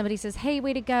 and somebody says, "Hey,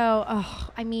 way to go!" Oh,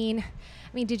 I mean,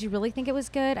 did you really think it was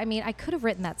good? I mean, I could have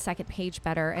written that second page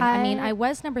better. And I mean, I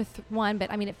was number 1, but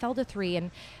I mean, it fell to 3,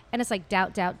 and it's like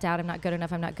doubt. I'm not good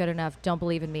enough. I'm not good enough. Don't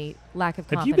believe in me. Lack of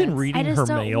Have confidence. you been reading her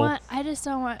mail? I just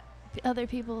don't want other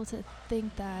people to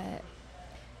think that.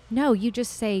 No, you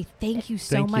just say thank you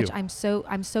so Thank much. you.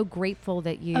 I'm so grateful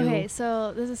that you. Okay,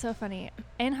 so this is so funny.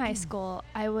 In high school,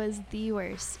 I was the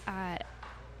worst at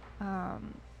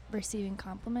receiving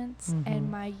compliments, Mhm.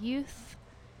 and my youth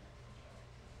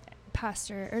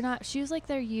pastor, or not, she was like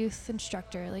their youth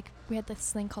instructor. Like we had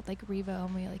this thing called like Revo,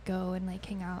 and we like go and like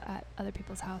hang out at other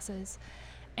people's houses,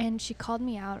 and she called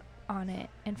me out on it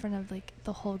in front of like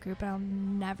the whole group, and I'll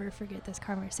never forget this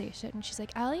conversation. And she's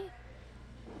like, "Allie,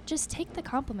 just take the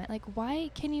compliment. Like,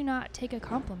 why can you not take a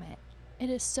compliment? It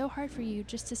is so hard for you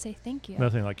just to say thank you."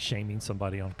 Nothing like shaming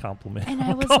somebody on compliment. And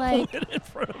I was compliment like- in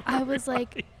front of I was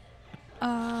everybody. like,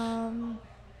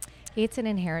 It's an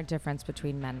inherent difference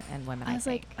between men and women. I was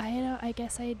like, I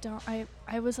guess I don't.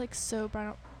 I was like so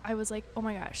brown. I was like, oh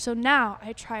my gosh. So now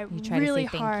I try You try to really say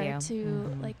thank hard you. to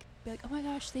Mhm. like be like, oh my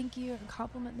gosh, thank you, or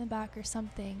compliment in the back or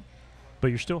something. But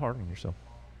you're still hard on yourself.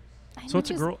 I So know. it's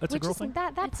a girl. It's a which girl is thing.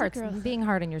 that It's a part's girl being thing.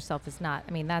 hard on yourself is not.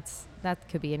 I mean, that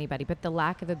could be anybody, but the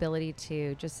lack of ability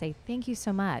to just say thank you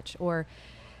so much, or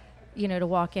to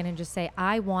walk in and just say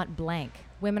I want blank.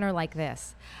 Women are like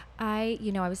this. I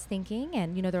was thinking,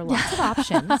 and there are lots of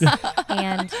options,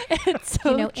 and It's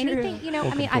so true. anything. I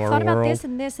Welcome mean, to I our thought about world. this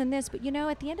and this and this, but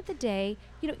at the end of the day,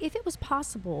 if it was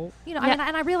possible, Yeah. and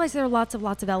I realize there are lots of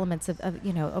elements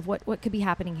of what could be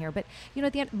happening here, but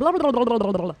at the end, blah, blah, blah, blah, blah,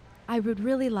 blah, blah, I would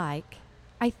really like.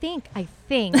 I think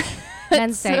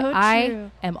men say so I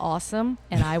true. am awesome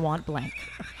and I want blank,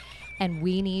 and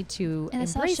we need to And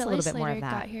it's how embrace a Shelley little bit more Slater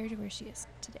of that. got here to where she is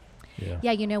today.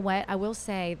 Yeah, you know what? I will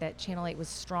say that Channel 8 was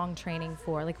strong training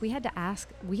for, like, we had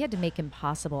to make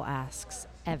impossible asks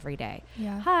every day.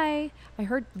 Yeah. Hi, I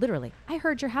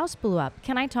heard your house blew up.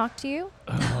 Can I talk to you?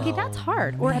 Okay, that's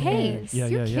hard. Or, man. hey, It is. Yeah,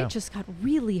 your yeah, kid yeah. just got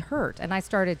really hurt. And I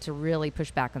started to really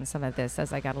push back on some of this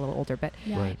as I got a little older. But,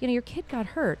 Yeah. Right. your kid got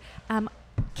hurt. Can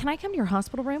I come to your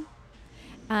hospital room?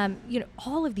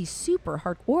 All of these super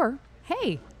hard, or,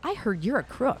 hey, I heard you're a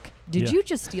crook. Did Yeah. you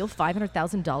just steal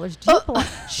 $500,000? Do you belong?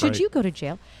 Should Right. you go to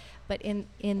jail? But in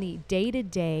the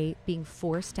day-to-day being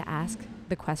forced to ask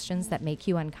the questions that make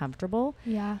you uncomfortable,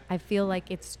 Yeah. I feel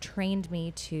like it's trained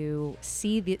me to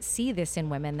see this in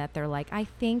women, that they're like, I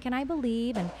think and I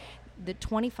believe, and the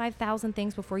 25,000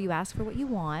 things before you ask for what you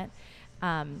want.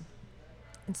 And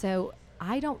so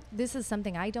this is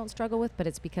something I don't struggle with, but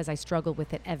it's because I struggle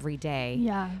with it every day,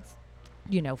 Yeah.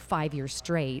 5 years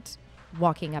straight,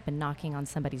 walking up and knocking on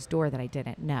somebody's door that I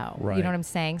didn't know. Right. You know what I'm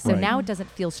saying? So Right. now it doesn't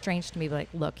feel strange to me, like,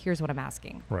 look, here's what I'm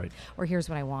asking, Right. or here's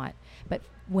what I want. But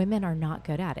women are not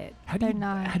good at it. How do They're you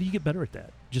not. How do you get better at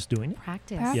that? Just doing it?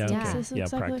 Practice. Practice. Yeah, okay. This is Yeah,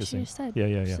 exactly what she practicing. just said. Yeah,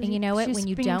 yeah, yeah. She's- And you know what? she's When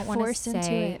you being don't want to forced into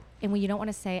say, it. and when you don't want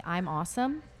to say I'm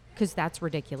awesome, because that's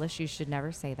ridiculous. You should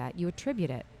never say that. You attribute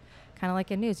it. Kind of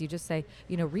like in news, you just say,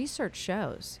 research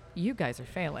shows you guys are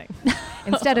failing,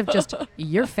 instead of just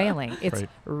you're failing. It's Right.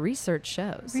 research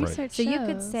shows. Right. Research So you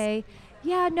could shows. say,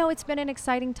 yeah, no, it's been an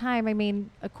exciting time. I mean,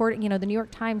 according, the New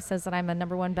York Times says that I'm a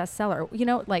 #1 bestseller.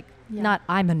 Yeah. Not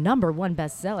I'm a #1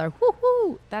 bestseller.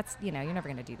 Woohoo! That's, you're never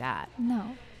going to do that.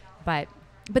 No. But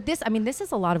this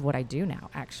is a lot of what I do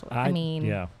now, actually. I mean,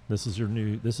 yeah. This is your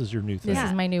new thing. this Yeah.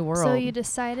 is my new world. So you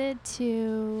decided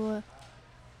to.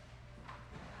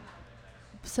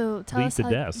 So tell Leave us the how.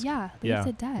 desk. Yeah. Leave Yeah.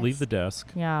 the desk. Leave the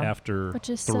desk Yeah. after Which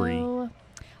is 3. so.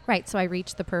 Right. So I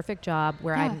reached the perfect job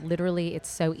where Yeah. I'm literally, it's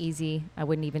so easy. I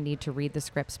wouldn't even need to read the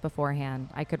scripts beforehand.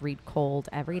 I could read cold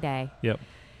every day. Yep.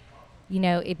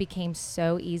 it became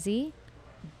so easy.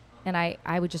 And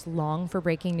I would just long for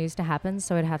breaking news to happen.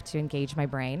 So I'd have to engage my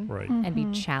brain Right. and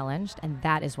be challenged. And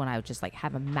that is when I would just like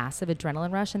have a massive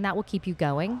adrenaline rush. And that will keep you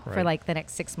going for Right. like the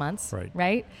next 6 months.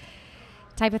 Right.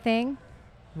 Type of thing.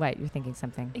 What? You're thinking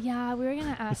something. Yeah, we were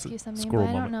gonna It's ask a you something, squirrel but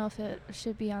I moment. don't know if it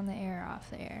should be on the air or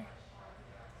off the air.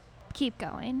 Keep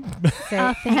going. So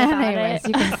I'll think about anyways, it.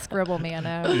 you can scribble me a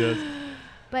note. Yes.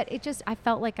 But I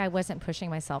felt like I wasn't pushing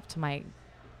myself to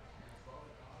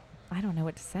I don't know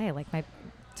what to say,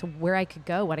 to where I could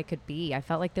go, what I could be. I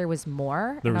felt like there was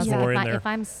more. There And I was like, more in if there.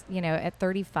 I'm, at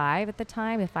 35 at the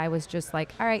time, if I was just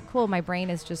like, all right, cool, my brain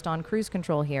is just on cruise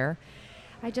control here,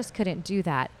 I just couldn't do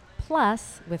that.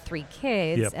 Plus, with 3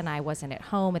 kids, Yep. and I wasn't at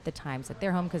home at the times that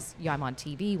they're home because I'm on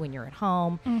TV when you're at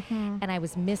home, and I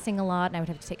was missing a lot, and I would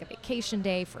have to take a vacation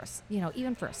day for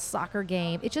even for a soccer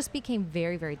game. It just became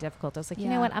very, very difficult. I was like, you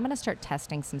know Yeah. what, I'm going to start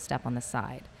testing some stuff on the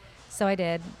side. So I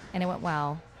did, and it went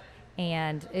well.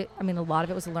 And a lot of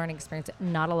it was a learning experience.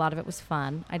 Not a lot of it was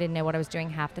fun. I didn't know what I was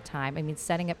doing half the time. I mean,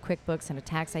 setting up QuickBooks and a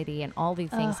tax ID and all these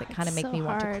things that kind of it's make so me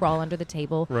want to hard. crawl under the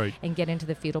table Right. and get into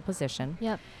the fetal position.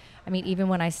 Yep. I mean, even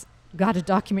when I got a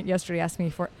document yesterday asking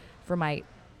me for my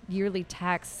yearly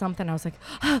tax something, I was like,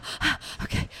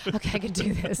 okay, I can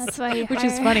do this. That's why you Which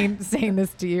is hire- funny saying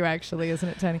this to you, actually, isn't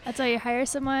it, Tony? That's why you hire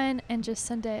someone and just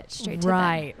send it straight to them.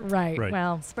 Right. Right.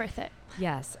 Well, It's worth it.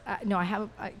 yes. No, I have.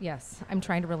 Yes, I'm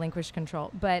trying to relinquish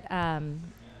control, but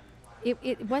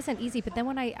it wasn't easy. But then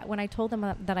when I told them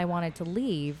that I wanted to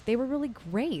leave, they were really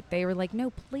great. They were like, "No,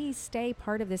 please stay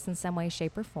part of this in some way,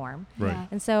 shape, or form." Right. Yeah.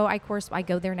 And so, of course, I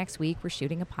go there next week. We're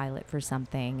shooting a pilot for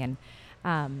something, and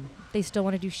they still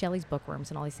want to do Shelley's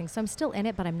bookworms and all these things. So I'm still in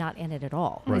it, but I'm not in it at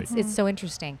all. Right. It's so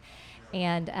interesting.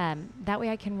 And that way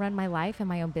I can run my life and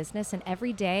my own business. And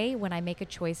every day when I make a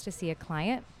choice to see a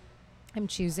client, I'm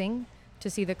choosing to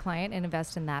see the client and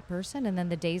invest in that person. And then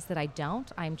the days that I don't,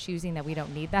 I'm choosing that we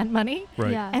don't need that money.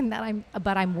 Right. Yeah. And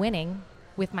that I'm winning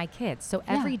with my kids. So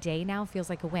Yeah. every day now feels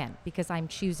like a win because I'm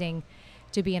choosing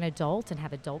to be an adult and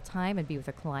have adult time and be with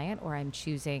a client, or I'm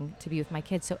choosing to be with my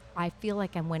kids. So I feel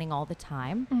like I'm winning all the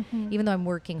time, even though I'm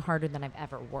working harder than I've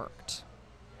ever worked,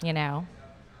 Okay.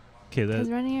 Because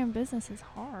That. running your own business is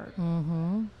hard.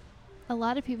 Mm-hmm. A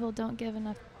lot of people don't give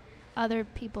other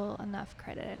people enough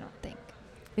credit, I don't think.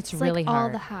 It's It's really like all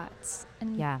hard. the hats.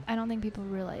 And Yeah. I don't think people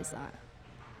realize that.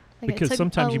 Because it took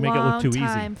sometimes a you make it look long too easy.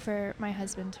 time for my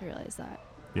husband to realize that.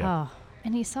 Yeah. Oh.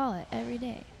 And he saw it every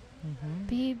day. Mm-hmm.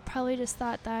 But he probably just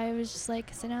thought that I was just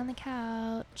like sitting on the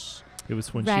couch. It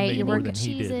was when Right, she made you're more working than he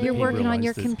did. cheeses. that You're he working on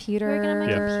your realized it. computer. Working on my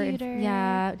Yeah. computer.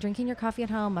 Yeah, drinking your coffee at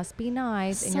home must be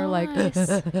nice. And So you're like, nice.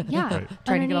 Yeah. Right.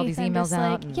 Trying to get all Underneath, these I'm emails just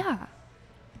out Like, and- yeah.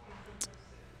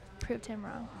 Proved him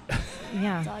wrong.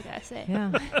 yeah. That's all I gotta say.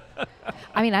 Yeah.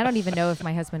 I mean, I don't even know if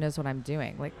my husband knows what I'm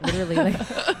doing. Like, literally,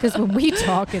 because when we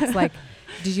talk, it's like,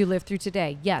 did you live through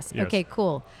today? Yes. Yes. Okay,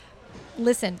 cool.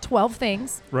 Listen, 12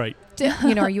 things. Right.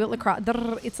 Are you at lacrosse?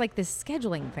 It's like this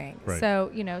scheduling thing. Right.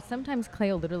 So, sometimes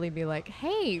Clay will literally be like,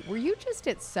 hey, were you just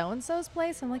at so-and-so's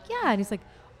place? I'm like, yeah. And he's like,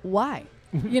 why?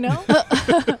 And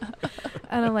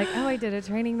I'm like, oh, I did a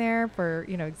training there for,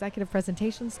 executive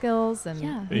presentation skills. And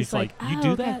Yeah. And he's like, you "Oh,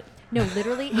 do okay." that? No,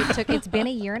 literally, it's been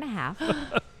a year and a half.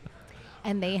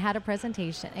 And they had a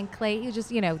presentation. And Clay, he just,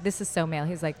 this is so male.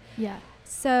 He's like, Yeah.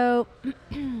 so,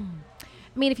 I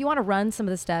mean, if you want to run some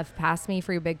of the stuff past me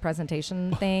for your big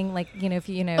presentation thing, like, if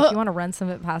you want to run some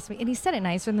of it past me. And he said it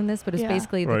nicer than this, but it's Yeah.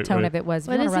 basically the Right, tone right. of it was,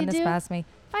 What if you want does to run he this do? past me,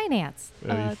 finance. Oh,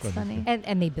 Yeah, that's funny.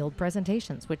 And they build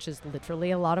presentations, which is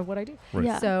literally a lot of what I do. Right.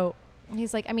 Yeah. So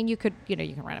he's like, I mean, you can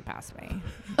run it past me.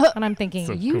 And I'm thinking,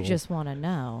 So you cool. just want to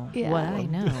know Yeah. what I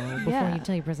know before Yeah. you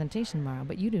tell your presentation tomorrow,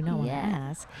 but you do not want to Yeah.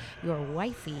 ask your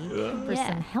wifey for Yeah.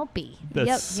 some helpy.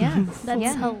 That's- Yep. Yeah. That's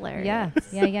yeah. hilarious.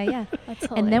 Yeah. Yeah. Yeah. Yeah. That's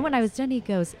hilarious. And then when I was done,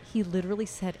 he literally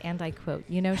said, and I quote,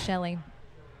 Shelley,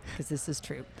 because this is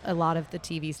true, a lot of the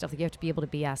TV stuff, you have to be able to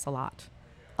BS a lot.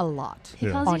 A lot. He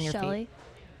Yeah. calls On you your feet. Shelly.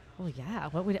 Well, yeah.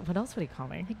 What else would he call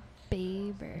me?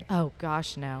 Babe or Oh,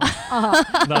 gosh, no.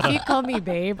 Not If a- he called me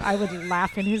babe, I would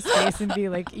laugh in his face and be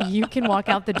like, you can walk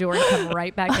out the door and come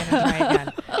right back in and try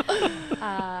again.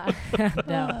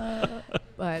 No.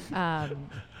 But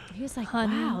he was like,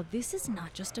 Honey. wow, this is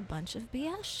not just a bunch of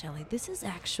BS, Shelley. This is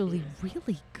actually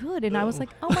really good. And I was like,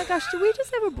 oh, my gosh, did we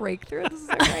just have a breakthrough? This is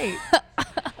great.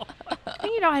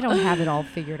 And, I don't have it all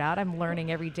figured out. I'm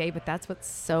learning every day, but that's what's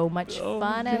so much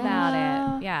fun about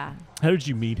yeah. it. Yeah. How did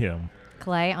you meet him?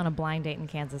 Clay on a blind date in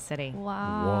Kansas City.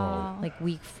 wow. Like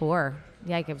week 4.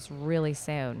 Yeah, like it was really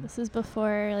soon. This is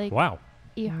before like Wow.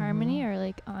 eHarmony or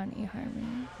like on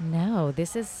eHarmony. No,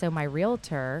 this is so my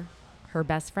realtor, her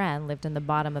best friend lived in the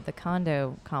bottom of the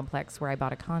condo complex where I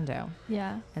bought a condo.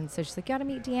 Yeah. And so she's like, you got to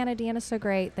meet Deanna. Deanna's so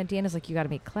great. Then Deanna's like, you got to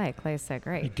meet Clay. Clay is so You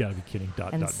great. gotta be kidding.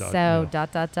 And Dot. so no.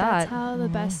 dot. That's how the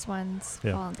Mhm. best ones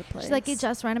Yeah. fall into place. She's like, he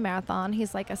just ran a marathon.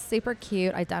 He's like a super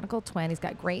cute, identical twin. He's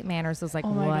got great manners. I was like, Oh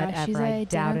my whatever. gosh, she's I an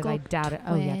doubt it. I identical doubt it.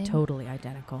 Oh, yeah, twin. totally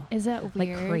identical. Is that Like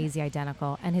weird? crazy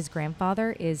identical. And his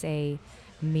grandfather is a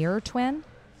mirror twin.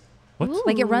 What?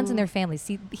 Like it runs in Ooh. their family.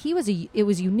 See, it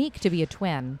was unique to be a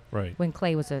twin Right. when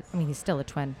Clay was I mean, he's still a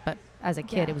twin, but as a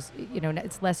kid, Yeah. it was,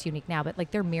 it's less unique now, but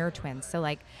like they're mirror twins. So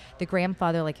like the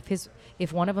grandfather, like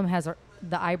if one of them has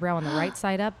the eyebrow on the right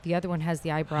side up, the other one has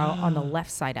the eyebrow on the left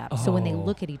side up. So when they Oh.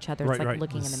 look at each other, it's Right, like right.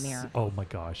 looking in the mirror. Oh my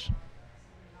gosh.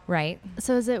 Right.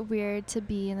 So is it weird to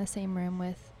be in the same room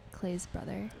with Clay's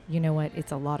brother? You know what?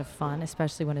 It's a lot of fun,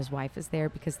 especially when his wife is there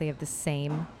because they have the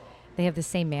same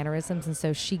mannerisms. And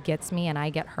so she gets me and I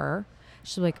get her.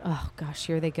 She's like, oh gosh,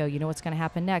 here they go. You know what's going to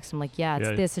happen next? I'm like, yeah, it's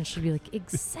Yeah. this. And she'd be like,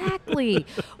 exactly.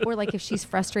 Or like if she's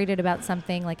frustrated about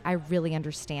something, like I really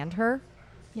understand her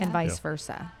Yeah. and vice Yeah.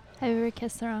 versa. Have you ever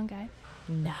kissed the wrong guy?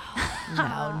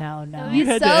 No, no. You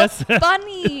had to so ask.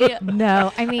 funny.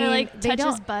 No, I mean, or like they touch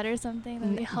his don't. butt or something.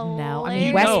 That'd be hilarious. No, I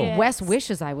mean, know. Wes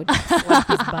wishes I would slap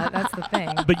his butt. That's the thing.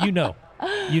 But you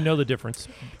know the difference,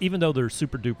 even though they're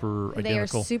super duper They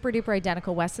identical. are super duper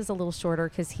identical. Wes is a little shorter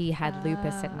because he had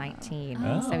lupus at 19.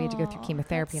 Oh. So he had to go through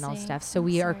chemotherapy and all That's stuff. sick. So I'm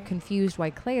we are sorry. confused why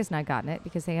Clay has not gotten it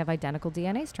because they have identical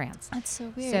DNA strands. That's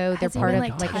so weird. So they're Has he part been,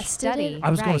 of like a tested study. it? I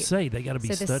was going Right. to say they got to be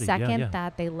So the studied. second yeah.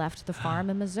 that they left the farm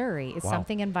in Missouri, it's Wow.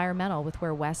 something environmental with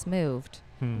where Wes moved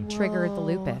Hmm. triggered the Whoa.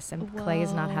 lupus, and Clay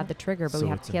has not Whoa. had the trigger, but So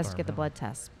he it's has to get the environmental. blood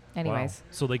test. Wow. Anyways,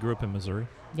 So they grew up in Missouri.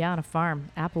 yeah, on a farm,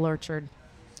 apple orchard.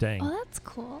 Dang. Oh, that's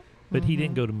cool. But he Mhm.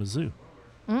 didn't go to Mizzou.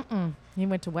 He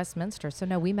went to Westminster. So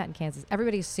no, we met in Kansas.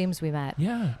 Everybody assumes we met.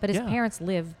 Yeah. But his yeah. parents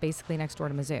live basically next door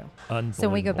to Mizzou. Unbelievable. So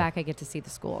when we go back, I get to see the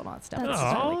school and all that stuff. That's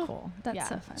It's really Aw. cool. That's yeah.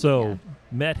 so fun. So Yeah.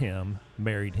 met him,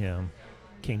 married him,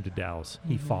 came to Dallas.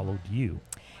 He Mhm. followed you.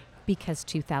 Because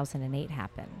 2008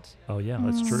 happened. Oh yeah,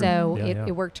 that's true. So yeah,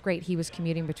 it worked great. He was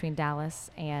commuting between Dallas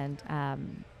and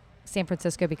San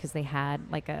Francisco because they had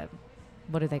like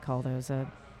what do they call those? A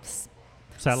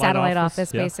satellite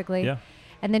office, Yeah. basically. Yeah.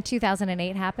 And then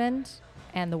 2008 happened,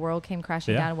 and the world came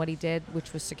crashing Yeah. down. What he did,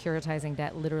 which was securitizing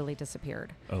debt, literally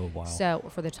disappeared. Oh wow. So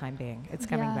for the time being, it's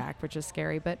coming Yeah. back, which is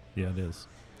scary. But yeah, it is.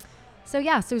 so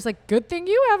yeah, so he's like, "Good thing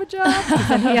you have a job."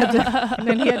 and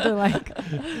then he had to like,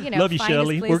 Love you, find his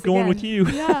Shelley. place We're going with again. you.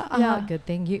 Yeah, Yeah. Good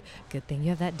thing you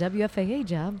have that WFAA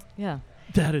job. Yeah,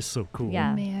 That is so cool.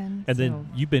 Yeah. Man. And then So-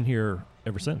 you've been here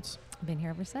ever since. I've been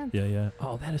here ever since. Yeah, yeah.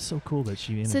 Oh, that is so cool that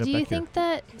she ended So up do you back think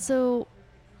that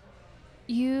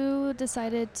you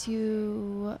decided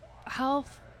to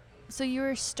so you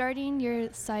were starting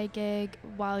your side gig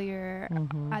while you're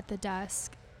Mhm. at the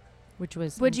desk. Which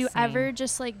was Would you insane. ever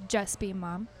just be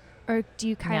mom, or do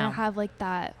you kind No. of have like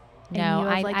that? In No, you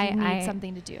of, I- like I- you need I-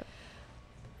 something to do.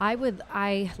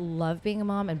 I love being a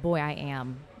mom, and boy, I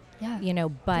am. Yeah.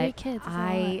 But kids is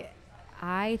a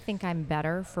I think I'm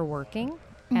better for working,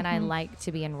 and I Mhm. like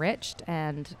to be enriched,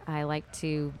 and I like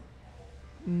to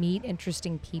meet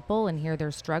interesting people and hear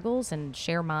their struggles and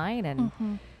share mine and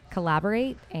Mhm.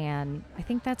 collaborate, and I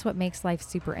think that's what makes life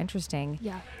super interesting.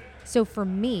 Yeah. So for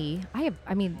me,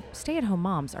 stay-at-home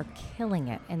moms are killing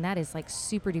it, and that is like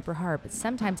super duper hard. But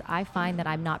sometimes I find that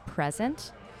I'm not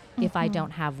present if I Mhm.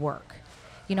 don't have work.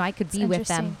 I could It's be with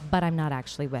them, interesting. but I'm not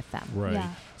actually with them. Right. Yeah.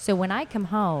 So when I come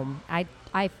home, I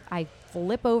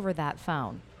flip over that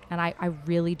phone, and I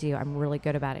really do. I'm really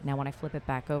good about it. Now, when I flip it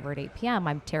back over at 8 p.m.,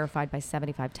 I'm terrified by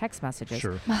 75 text messages.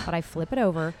 Sure. But I flip it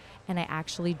over, and I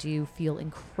actually do feel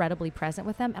incredibly present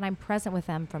with them, and I'm present with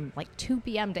them from like 2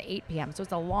 p.m. to 8 p.m. So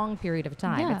it's a long period of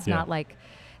time. Yeah. It's Yeah. not like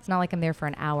I'm there for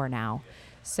an hour now.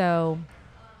 So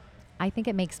I think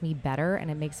it makes me better, and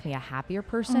it makes me a happier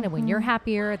person. And when you're Mhm.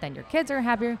 happier, then your kids are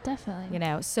happier.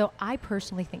 Definitely. So I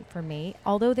personally think for me,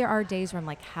 although there are days where I'm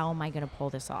like, how am I going to pull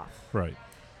this off? Right.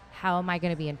 How am I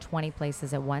going to be in 20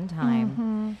 places at one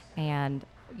time? Mhm. And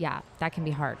yeah, that can be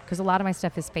hard because a lot of my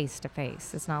stuff is face to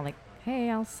face. It's not like,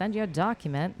 hey, I'll send you a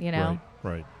document, Right.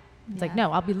 Right. It's like,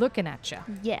 no, I'll be looking at you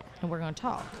Yeah. and we're going to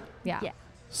talk. Yeah. Yeah.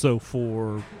 So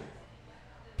for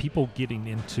people getting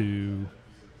into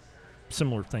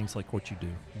similar things like what you do,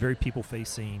 very people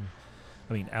facing.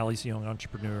 I mean, Allie's a young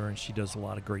entrepreneur and she does a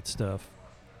lot of great stuff.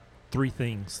 3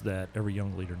 things that every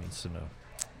young leader needs to know.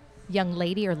 Young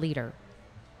lady or leader?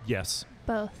 Yes.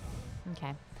 Both.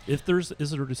 Okay. Is there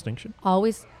a distinction?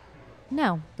 Always.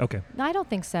 No, Okay. I don't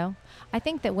think so. I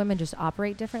think that women just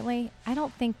operate differently. I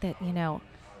don't think that,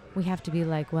 we have to be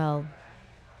like, well,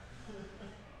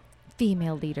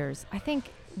 female leaders. I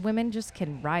think women just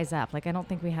can rise up. Like, I don't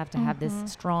think we have to have this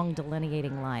strong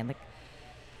delineating line. Like,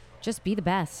 just be the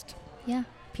best. Yeah.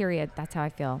 Period. That's how I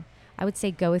feel. I would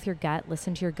say go with your gut.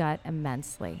 Listen to your gut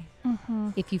immensely.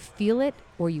 If you feel it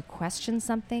or you question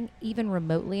something, even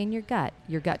remotely in your gut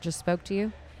just spoke to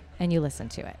you and you listen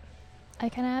to it. I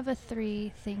kind of have a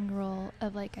 3-thing rule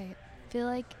of like, I feel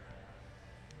like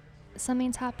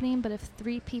something's happening, but if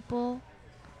 3 people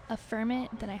affirm it,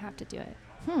 then I have to do it.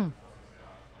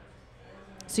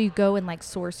 So you go and like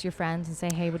source your friends and say,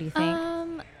 hey, what do you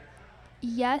think?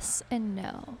 Yes and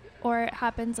no. Or it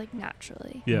happens like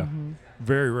naturally. Yeah.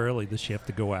 Very rarely does she have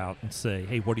to go out and say,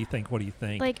 hey, what do you think? What do you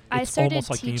think? Like, it's I started almost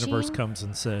like the universe teaching- comes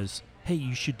and says, hey,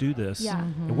 you should do this. Yeah.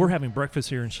 And we're having breakfast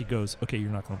here, and she goes, okay,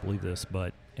 you're not going to believe this,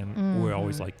 but, and we're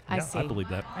always like, I yeah, I see. believe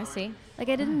that. I see. Like,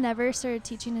 I didn't never started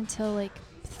teaching until like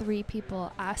 3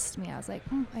 people asked me. I was like,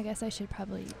 I guess I should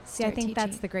probably See, I start think that's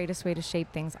teaching. the greatest way to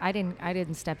shape things. I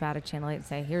didn't step out of Channel 8 and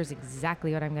say, here's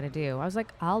exactly what I'm going to do. I was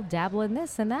like, I'll dabble in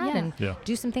this and that Yeah. and Yeah.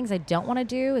 do some things I don't want to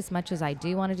do as much as I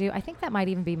do want to do. I think that might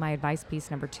even be my advice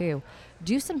piece number 2.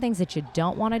 Do some things that you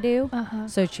don't want to do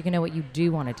so that you can know what you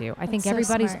do want to do. I think so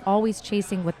everybody's smart. always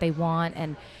chasing what they want,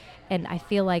 and I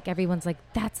feel like everyone's like,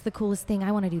 that's the coolest thing.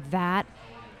 I want to do that.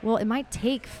 Well, it might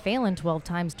take failing 12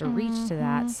 times to reach to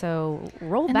that. So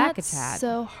roll And back that's a tad.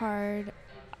 so hard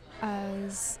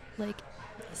as like,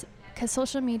 because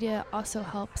social media also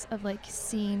helps of like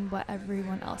seeing what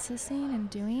everyone else is seeing and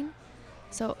doing.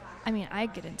 So, I mean, I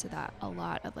get into that a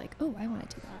lot of like, oh, I want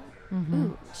to do that.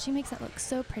 Ooh, she makes that look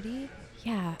so pretty.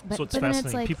 Yeah, but So it's but then it's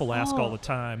fascinating. like, People ask all oh. the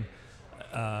time,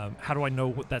 how do I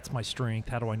know that's my strength?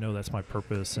 How do I know that's my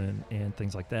purpose, and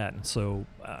things like that? And so,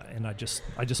 and I just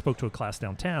spoke to a class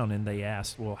downtown, and they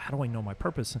asked, well, how do I know my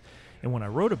purpose? And when I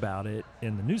wrote about it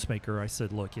in the Newsmaker, I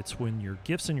said, look, it's when your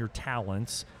gifts and your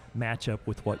talents match up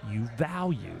with what you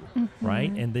value, right?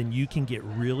 And then you can get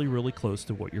really, really close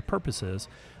to what your purpose is.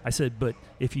 I said, but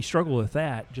if you struggle with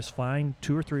that, just find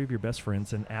 2 or 3 of your best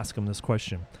friends and ask them this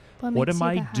question. What makes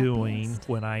am you I the doing happiest?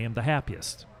 when I am the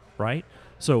happiest, right?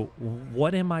 So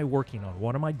what am I working on?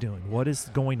 What am I doing? What is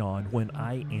going on when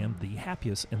I am the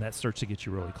happiest? And that starts to get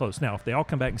you really close. Now, if they all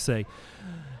come back and say,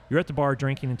 you're at the bar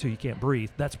drinking until you can't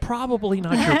breathe, that's probably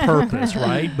not your purpose,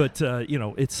 right? But,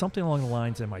 it's something along the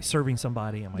lines, am I serving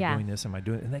somebody? Am I Yeah. doing this? Am I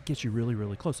doing it? And that gets you really,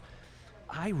 really close.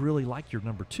 I really like your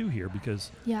number 2 here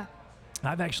because Yeah.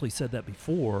 I've actually said that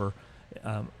before.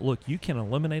 Look, you can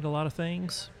eliminate a lot of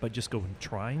things by just going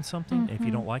trying something. If you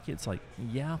don't like it, it's like,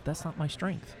 yeah, that's not my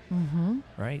strength,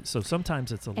 right? So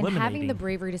sometimes it's and eliminating. having the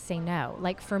bravery to say no.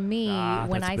 Like for me,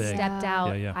 when that's I big. stepped Yeah.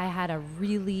 out, Yeah. I had a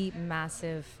really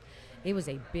massive, it was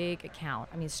a big account.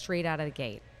 I mean, straight out of the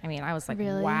gate. I mean, I was like,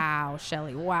 Really? wow,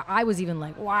 Shelly, wow. I was even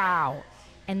like, wow.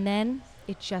 And then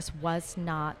it just was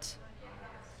not,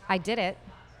 I did it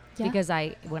Yeah. because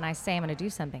when I say I'm going to do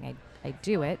something, I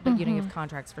do it, but you don't have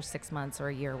contracts for 6 months or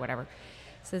a year or whatever.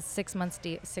 So it's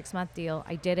 6-month deal.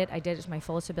 I did it to my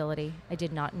fullest ability. I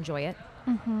did not enjoy it.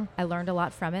 I learned a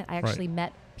lot from it. I actually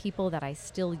met people that I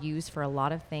still use for a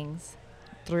lot of things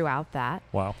throughout that.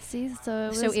 Wow. See, so it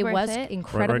was So it worth was it.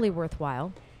 incredibly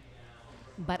worthwhile,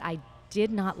 but I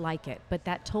did not like it. But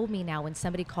that told me now when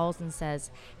somebody calls and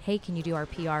says, hey, can you do our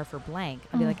PR for blank?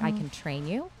 I'll be like, I can train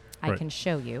you. I Right. can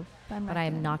show you. I'm But not I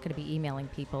am gonna- not going to be emailing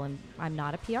people, and I'm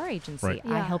not a PR agency. Right. I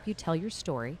Yeah. help you tell your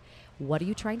story. What are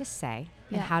you trying to say,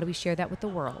 and Yeah. how do we share that with the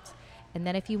world? And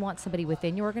then if you want somebody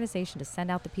within your organization to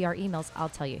send out the PR emails, I'll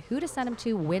tell you who to send them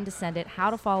to, when to send it, how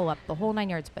to follow up, the whole 9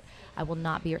 yards. But I will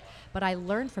not be. But I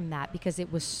learned from that because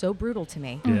it was so brutal to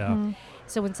me. Yeah.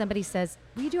 So when somebody says,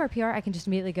 will you do our PR? I can just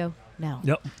immediately go, no.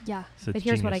 Yep. Yeah. So But it's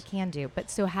here's what I genius. can do. But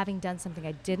so having done something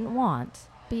I didn't want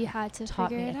But you had to taught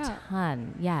figure me it a out.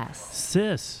 ton. Yes.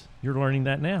 Sis, you're learning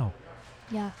that now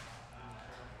Yeah.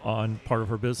 on part of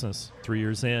her business. 3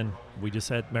 years in, we just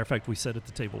had, matter of fact, we sat at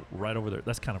the table right over there.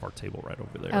 That's kind of our table right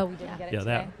over there. Oh, we didn't get it yeah,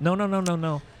 today. that.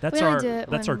 No. That's We only our do it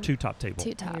that's our when 2 top table.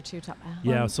 Two Oh, top. you're too top. Oh.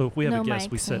 Yeah, Well, so if we have no a guest,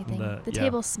 we mics, sit in anything. the The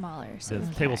table's smaller, so the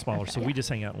okay. table's smaller, okay. so Yeah. we just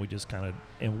hang out and we just kind of,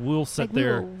 and we'll sit Like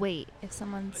there. we will wait if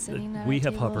someone's sitting at we our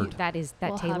have table. hovered. That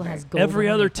We'll table hover. has gold. Every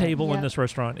other underneath it. table in Yep. this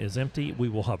restaurant is empty. We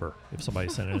will hover if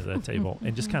somebody's sitting at that table,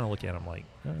 and just kind of look at them like,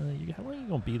 how long are you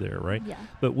going to be there, right? Yeah.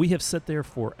 But we have sat there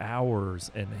for hours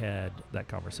and had that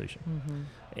conversation.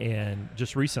 And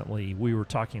just recently, we were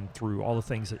talking through all the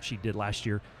things that she did last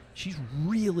year. She's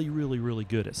really, really, really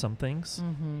good at some things.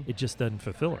 It just doesn't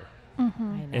fulfill her. I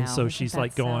know. And so Isn't she's that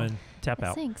like so- going, tap It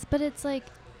out. stinks, but it's like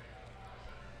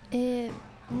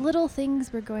little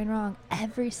things were going wrong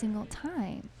every single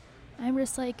time. I'm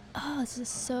just like, oh, this is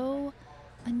so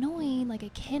annoying. Like I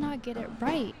cannot get it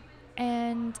right.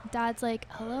 And Dad's like,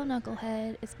 hello,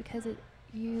 knucklehead. It's because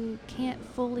you can't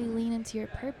fully lean into your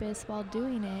purpose while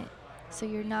doing it, so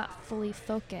you're not fully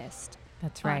focused.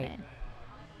 That's on right. it.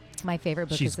 My favorite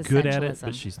book She's is good at Essentialism. it,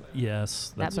 but she's yes.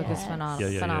 That That's book is Yes.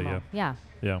 phenomenal. Yeah. Phenomenal. Yeah.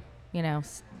 Yeah. You know,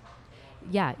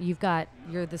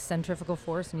 you're the centrifugal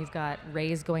force, and you've got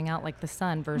rays going out like the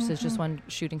sun versus just one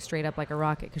shooting straight up like a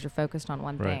rocket because you're focused on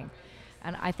one Right. thing.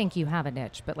 And I think you have a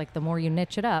niche, but like the more you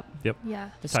niche it up, Yep. Yeah.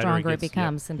 the Tighter it stronger it gets, yep.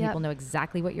 becomes, and Yep. people know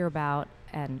exactly what you're about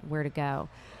and where to go.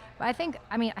 But I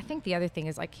think the other thing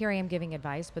is, like, here I am giving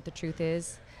advice, but the truth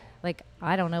is, like,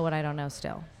 I don't know what I don't know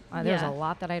still. There's Yeah. a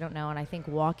lot that I don't know, and I think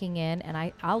walking in,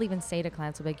 and I'll even say to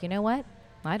clients, I'll be like, you know what?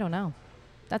 I don't know.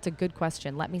 That's a good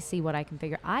question. Let me see what I can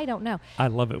figure. I don't know. I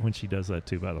love it when she does that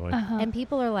too, by the way. Uh-huh. And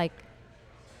people are like,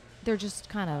 they're just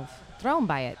kind of thrown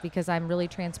by it because I'm really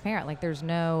transparent. Like, there's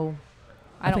no,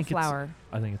 I don't think it's- flower.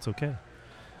 I think it's okay.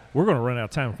 We're going to run out of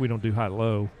time if we don't do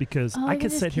high-low because Oh, I we can could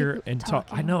just sit here keep and talk.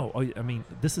 I talking. know. I mean,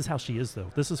 this is how she is,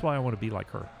 though. This is why I want to be like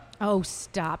her. Oh,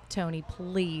 stop, Tony,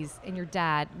 please. And your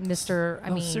dad, Mr.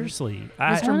 No, seriously. Mr.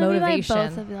 I wanna be like motivation.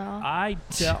 both of y'all.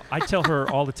 I tell her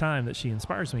all the time that she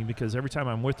inspires me because every time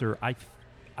I'm with her,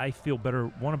 I feel better,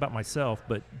 one, about myself,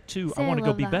 but two, Say I want to go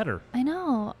love be that. better. I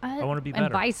know. I want to be and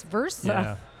better. vice versa.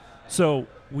 Yeah. So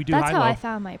we do That's high how low. I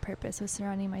found my purpose, was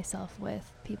surrounding myself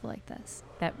with people like this.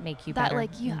 That make you That better.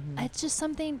 like you, Mhm. it's just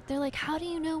something. They're like, how do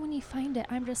you know when you find it?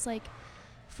 I'm just like,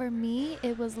 for me,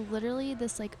 it was literally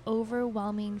this like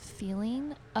overwhelming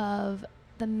feeling of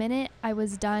the minute I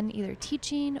was done either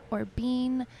teaching or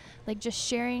being like just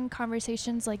sharing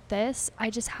conversations like this. I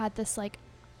just had this like,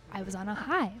 I was on a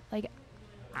high. Like,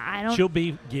 I don't. She'll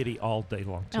be giddy all day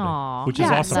long today, Aw. which yeah,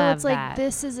 is awesome. so Love it's like that.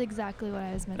 this is exactly what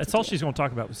I was meant That's to all do. she's going to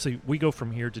talk about. See, we go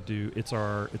from here to do. It's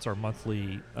our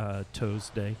monthly toes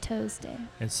day, Toes Day.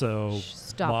 and so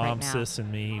Stop mom, right now. sis,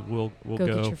 and me will Go go.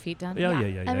 get your feet done. Yeah.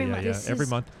 Every month. Yeah. This Every is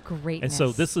month, Greatness. and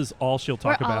so this is all she'll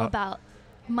talk We're all about. about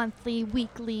monthly,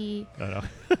 weekly. I know.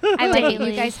 I like it. You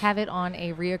daily. guys have it on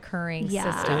a reoccurring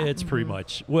Yeah. system. It's pretty Mhm.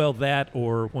 much that,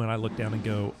 or when I look down and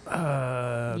go,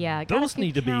 Yeah, got a those few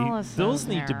need to be, calluses those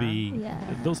need to there. be, Yeah.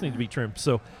 those need to be trimmed.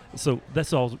 So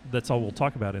that's all we'll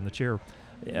talk about in the chair,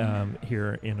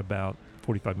 here in about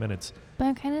 45 minutes. But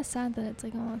I'm kind of sad that it's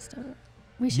like almost over.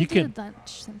 We You should do can-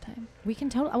 lunch sometime. We can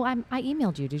totally. Oh, I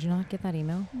emailed you. Did you not get that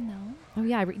email? No. Oh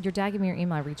yeah, your dad gave me your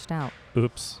email. I reached out,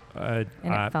 Oops, and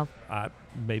it fell.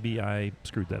 maybe I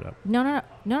screwed that up. No. I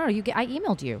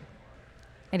emailed you.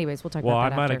 Anyways, we'll talk Well, I about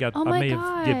that might after. have got. Oh I my may have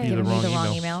God. given you Given the me wrong, the wrong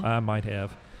email. email? I might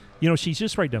have. She's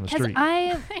just right down the Because street.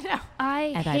 I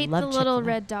And I hate love the little Chick-fil-A.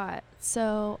 red dot.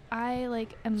 So I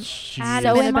like am She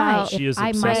adamant So am I. about. She is my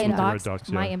obsessed with the red inbox,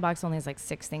 dots, my yeah. inbox only has like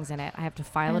 6 things in it. I have to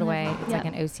file I it love away. that. It's like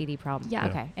Yeah. an OCD problem. Yeah.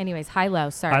 Okay. Anyways, high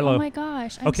low. Sorry. High low. Oh my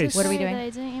gosh! I'm Okay, so What are we sorry doing? that I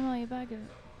didn't email you back.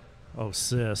 Oh,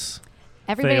 sis.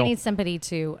 Everybody Fail. needs somebody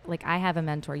to, like, I have a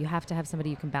mentor. You have to have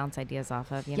somebody you can bounce ideas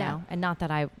off of, you Yeah. know? And not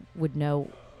that I would know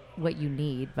what you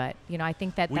need, but, you know, I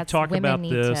think that We that's talk women about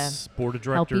need this board of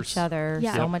to help directors. each other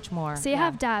Yeah. so Yep. much more. So you Yeah.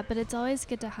 have dad, but it's always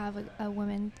good to have a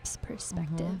woman's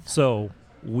perspective. So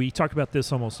we talk about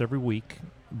this almost every week.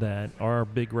 That our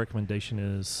big recommendation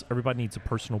is everybody needs a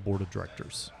personal board of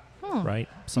directors, right?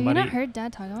 Have you not heard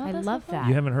dad talk about I this love before? that.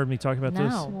 You haven't heard me talk about No.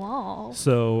 this. Whoa.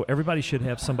 So everybody should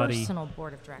have somebody. Personal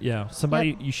board of directors. Yeah,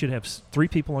 somebody. You should have 3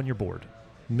 people on your board,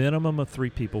 minimum of 3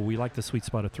 people. We like the sweet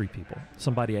spot of 3 people.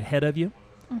 Somebody ahead of you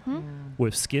Mm-hmm.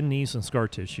 with skin, knees, and scar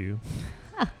tissue,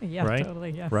 Yeah, right?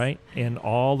 totally, yes. right? And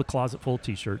all the closet full of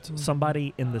T-shirts. Mhm.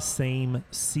 Somebody in the same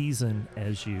season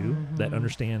as you that Mhm.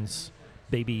 understands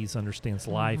babies, understands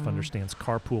life, Mhm. understands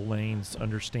carpool lanes,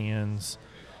 understands,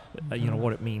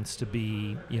 what it means to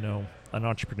be, an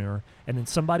entrepreneur, and then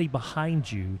somebody behind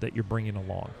you that you're bringing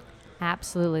along.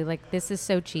 Absolutely. Like, this is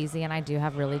so cheesy, and I do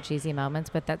have really cheesy moments,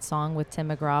 but that song with Tim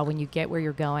McGraw, When You Get Where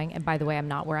You're Going, and by the way, I'm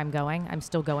not where I'm going. I'm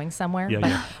still going somewhere. Yeah, but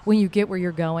yeah. when you get where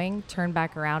you're going, turn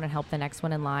back around and help the next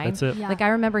one in line. That's it. Yeah. Like, I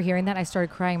remember hearing that. I started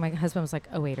crying. My husband was like,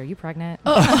 "Oh, wait, are you pregnant?"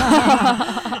 And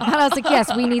I was like,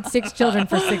 "Yes, we need 6 children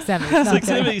for 6 Emmys." No, I'm 6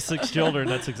 kidding. Emmys, 6 children.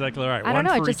 That's exactly right. I One don't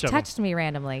know. It for just each of them. touched me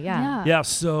randomly. Yeah. Yeah,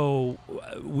 so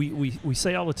we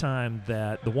say all the time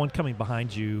that the one coming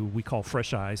behind you we call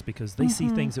fresh eyes because they see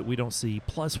things that we don't see.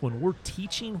 Plus, when we're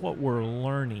teaching what we're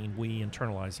learning, we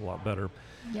internalize a lot better.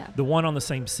 Yeah. The one on the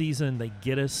same season, they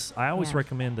get us. I always Yeah.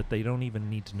 recommend that they don't even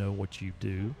need to know what you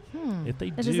do. If they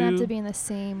It do, doesn't have to be in the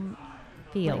same.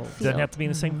 Field. Like, doesn't have to be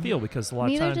in the field. same field because a lot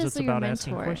Neither of times does it's your about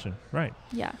asking a mentor. question. Right.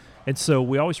 Yeah. And so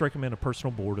we always recommend a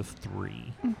personal board of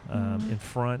 3 Mhm. in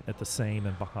front, at the same,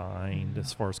 and behind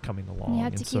as far as coming along. And you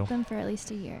have to And keep so, them for at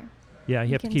least a year. yeah, you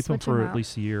You have to can keep them switch for them at out.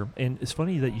 least a year. And it's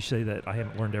funny that you say that I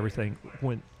haven't learned everything.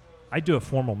 When I do a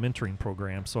formal mentoring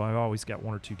program, so I've always got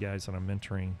one or two guys that I'm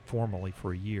mentoring formally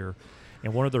for a year.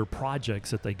 And one of their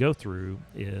projects that they go through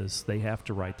is they have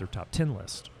to write their top 10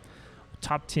 list.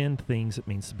 Top 10 things it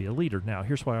means to be a leader. Now,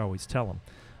 here's what I always tell them.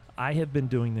 I have been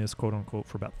doing this, quote unquote,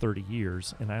 for about 30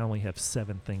 years, and I only have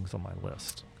 7 things on my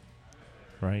list,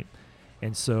 right?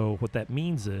 And so what that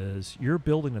means is you're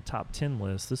building a top 10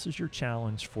 list. This is your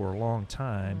challenge for a long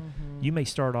time. Mm-hmm. You may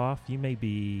start off, you may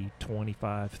be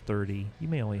 25, 30. You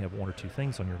may only have 1 or 2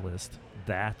 things on your list.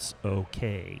 That's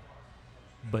okay.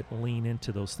 But lean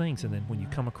into those things. And then when you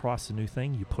come across a new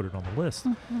thing, you put it on the list.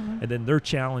 And then their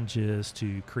challenge is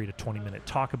to create a 20-minute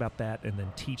talk about that and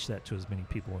then teach that to as many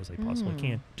people as they possibly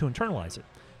can to internalize it.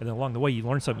 And then along the way, you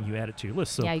learn something, you add it to your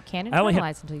list. So yeah, you can't I only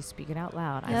internalize until you speak it out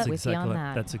loud. I'm that's with you on exactly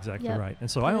that. That's exactly Yep. right. And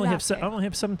so Put I it only out have I there. only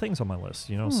have 7 things on my list.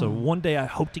 So one day I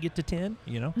hope to get to 10.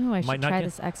 Oh, I might should not try get-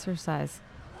 this exercise.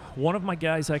 One of my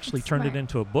guys actually That's turned it smart.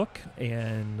 into a book,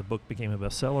 and the book became a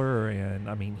bestseller. And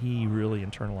I mean, he really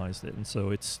internalized it, and so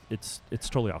it's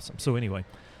totally awesome. So anyway,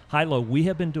 high low. We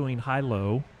have been doing high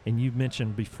low, and you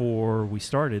mentioned before we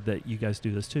started that you guys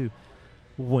do this too.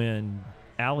 When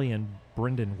Allie and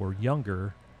Brendan were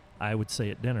younger, I would say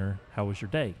at dinner, "How was your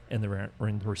day?" And the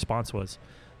response was,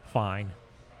 "Fine."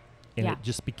 And Yeah. it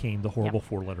just became the horrible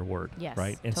 4-letter word, Yes,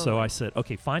 right? And so totally. I said,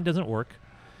 "Okay, fine doesn't work.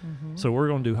 Mm-hmm. So we're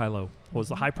going to do high-low. What was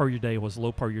the Mhm. high part of your day? What was the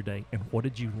low part of your day? And what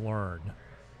did you learn?"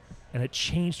 And it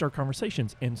changed our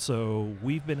conversations. And so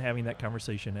we've been having that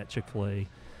conversation at Chick-fil-A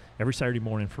every Saturday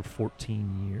morning for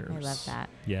 14 years. I love that.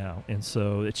 Yeah. And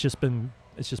so it's just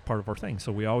part of our thing.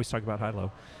 So we always talk about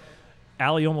high-low.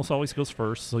 Allie almost always goes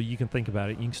first, so you can think about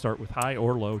it. You can start with high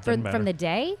or low. Doesn't matter. From the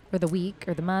day or the week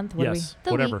or the month? What yes, The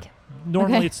whatever. week.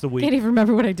 Normally Okay. it's the do we? week. Can't even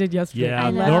remember what I did yesterday. Yeah,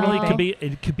 I know. normally Okay.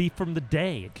 it could be from the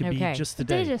day. It could Okay. be just The the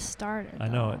day day. just started. I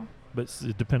know it. though. But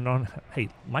it depending on, hey,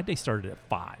 my day started at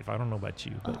 5. I don't know about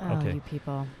you, but Oh, okay. you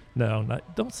people. No,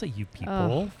 don't say you people.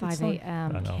 Oh, It's 5 not-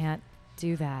 a.m. I know. Can't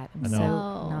do that. I'm I so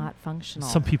know. not functional.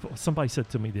 Somebody said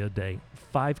to me the other day,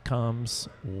 5 comes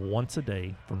once a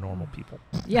day for normal people.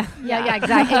 yeah, Yeah.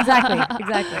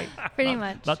 exactly. Pretty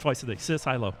much. Not twice a day. Sis,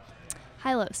 high, low.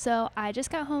 High low. So I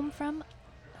just got home from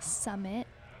Summit,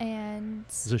 and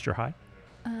Is this your high?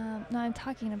 no, I'm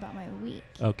talking about my week.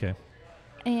 Okay.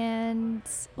 And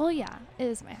well, yeah, it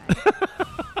is my high.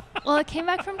 Well, I came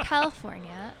back from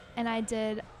California, and I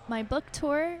did my book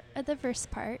tour at the first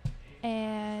part,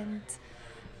 and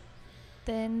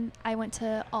then I went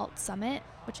to Alt Summit,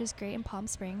 which is great in Palm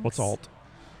Springs. What's alt?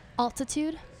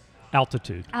 Altitude.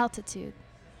 Altitude. Altitude.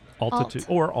 Altitude.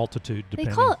 Or altitude, They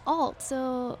depending. call it alt,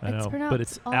 so I it's know, pronounced but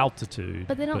it's alt. altitude.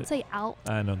 But they don't say alt.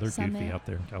 I know, they're goofy Summit. out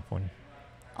there in California.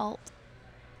 Alt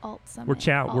Summit.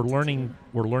 We're learning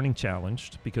Altitude.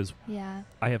 challenged because Yeah.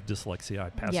 I have dyslexia.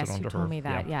 I pass yes, it on you to told her. me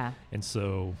that. Yeah. And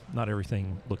so not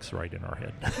everything looks right in our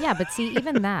head. Yeah, but see,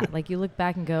 even that, like you look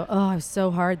back and go, "Oh, I was so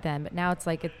hard then," but now it's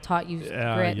like it taught you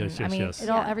Yeah, grit. yes, and, I yes, mean, yes. it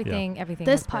all Yeah. everything.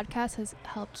 This has put- podcast has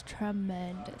helped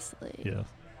tremendously. Yeah.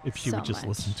 If she So would just much.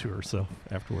 listen to herself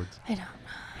afterwards. I don't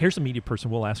Here's a media person.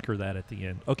 We'll ask her that at the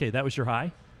end. Okay, that was your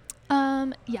high?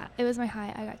 Yeah, it was my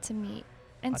high. I got to meet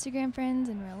Instagram friends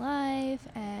in real life,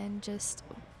 and just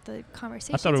the I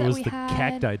conversations thought it that was we the had.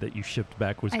 cacti that you shipped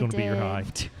back was I going to be your high.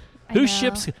 did. I Who know.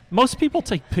 ships? Most people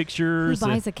take Who pictures.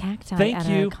 buys a cacti Thank at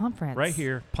you. a conference? Right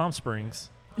here, Palm Springs.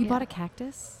 You Yeah. bought a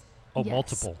cactus? Oh, Yes.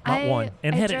 multiple, not one.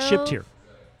 And I had it shipped drove here,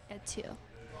 At 2.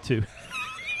 too.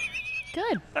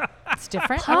 Good. It's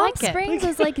different. I Palm like it. Springs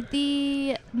is like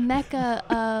the mecca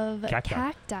of Cacti.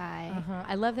 cacti. Uh-huh.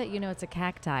 I love that you know it's a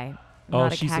cacti, Oh,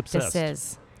 not a she's cactus obsessed.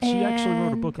 is. She actually wrote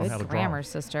a And book on Good how to draw. grammar,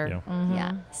 sister. Yeah. Mhm.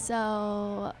 Yeah.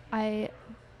 So I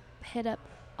hit up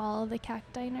all of the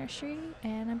cacti nursery,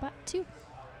 and I bought 2.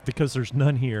 Because there's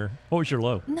none here. What was your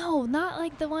low? No, not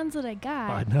like the ones that I got.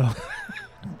 I know.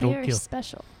 They Don't are kill.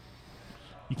 special.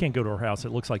 You can't go to our house. It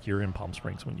looks like you're in Palm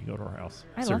Springs when you go to our house.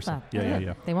 I Seriously. love that. Yeah, yeah, Good.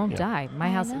 yeah. They won't Yeah. die. My I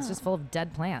house know. is just full of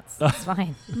dead plants. It's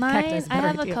fine. Mine, Cacti's a I better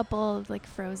have a idea. couple of like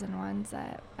frozen ones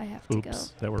that I have to go. Oops.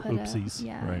 That were put up. oopsies.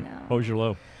 Yeah, I right. know. What was your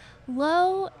low?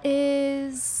 Low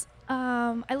is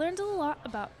I learned a lot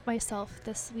about myself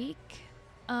this week.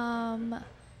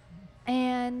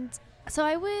 And so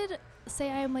I would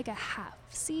say I'm like a half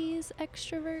C's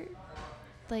extrovert.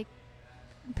 Like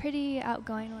I'm pretty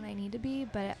outgoing when I need to be,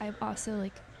 but I'm also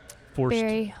like Forced.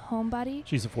 very homebody.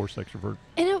 She's a forced extrovert.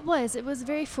 And it was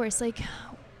very forced. Like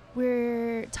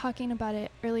we're talking about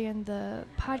it earlier in the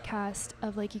podcast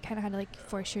of like you kind of had to like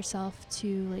force yourself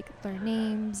to like learn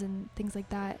names and things like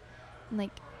that, and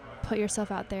like put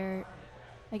yourself out there.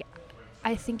 Like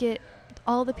I think it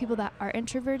all the people that are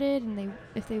introverted and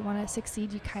if they want to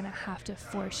succeed, you kind of have to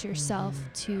force yourself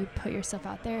to put yourself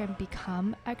out there and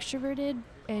become extroverted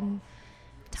in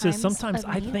times So sometimes of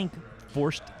I need. think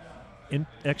forced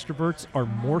extroverts are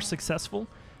more successful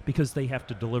because they have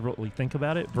to deliberately think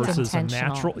about it versus a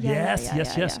intentional. natural. Yeah,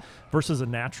 yes. yeah. Versus a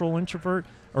natural introvert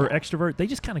or Yeah. extrovert. They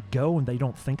just kind of go and they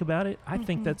don't think about it. I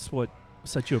think that's what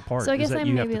sets you apart. So I is guess that I'm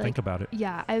you have maybe to think about it.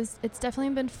 Yeah, it's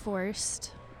definitely been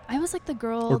forced. I was like the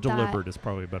girl Or that, deliberate is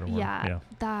probably a better word. yeah,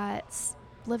 that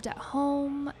lived at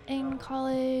home in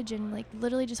college and like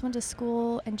literally just went to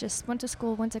school,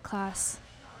 went to class,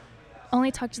 only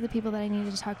talked to the people that I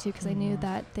needed to talk to because I knew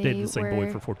that they Dated the same boy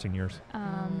were for 14 years.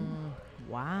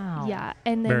 Wow. yeah,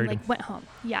 and then Married like him. went home.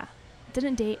 Yeah,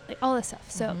 didn't date, like all this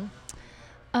stuff. So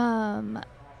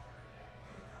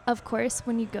of course,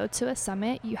 when you go to a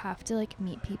summit, you have to like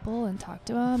meet people and talk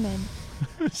to them.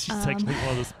 And She's actually one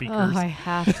of the speakers. Oh, I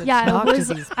have to yeah, talk to these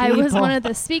people. I was one of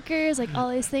the speakers, like all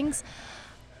these things.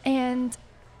 And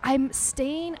I'm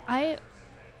staying.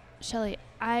 Shelly,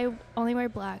 I only wear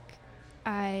black.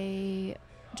 I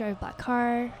drive a black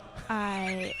car.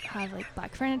 I have like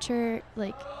black furniture.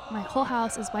 Like my whole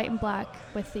house is white and black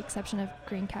with the exception of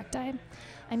green cacti.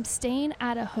 I'm staying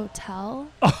at a hotel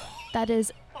that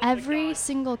is every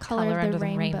single color of under the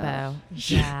rainbow.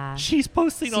 Yeah. She's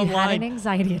posting So you had an online.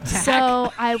 anxiety attack.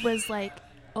 So I was like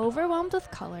overwhelmed with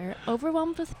color,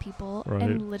 overwhelmed with people, Right.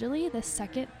 and literally the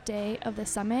second day of the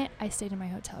summit, I stayed in my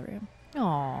hotel room.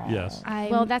 Aw. Yes.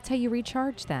 Well, that's how you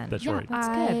recharge then. That's Yeah, right. That's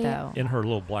I- good though. In her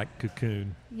little black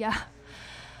cocoon. Yeah.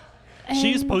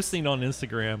 She's And- posting on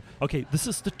Instagram. Okay, this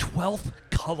is the 12th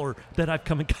color that I've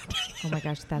come in contact. Oh my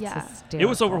gosh, that's Yeah. hysterical. It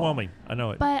was overwhelming. I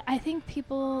know it. But I think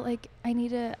people like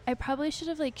I probably should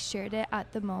have like shared it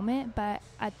at the moment, but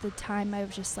at the time I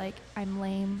was just like, I'm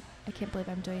lame. I can't believe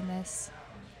I'm doing this.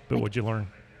 But like- what'd you learn?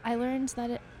 I learned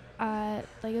that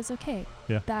it was okay.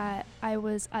 Yeah. That I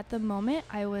was at the moment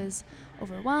I was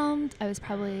overwhelmed. I was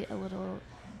probably a little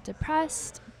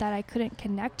depressed, that I couldn't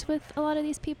connect with a lot of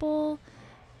these people.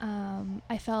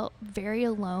 I felt very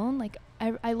alone. Like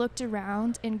I looked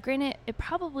around, and granted, it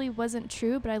probably wasn't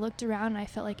true, but I looked around and I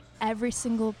felt like every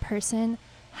single person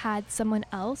had someone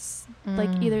else, like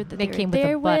either that they were came with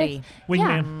there a buddy.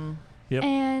 Wingman. Mm. Yep.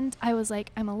 and I was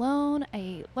like, I'm alone. I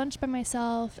ate lunch by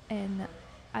myself, and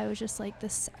I was just like,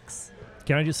 this sucks.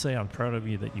 Can I just say I'm proud of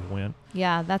you that you went?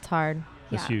 Yeah, that's hard.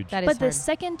 That's Yeah. huge. That is But the hard.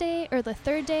 second day or the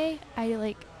third day,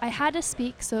 I had to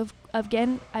speak. So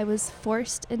again, I was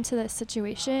forced into that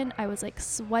situation. I was like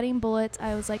sweating bullets.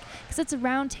 I was like, because it's a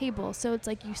round table, so it's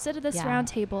like you sit at this Yeah. round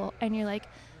table and you're like,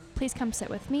 please come sit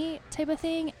with me, type of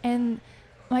thing. And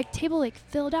my table like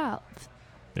filled out.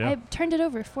 Yeah. I turned it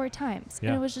over 4 times, Yeah.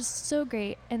 and it was just so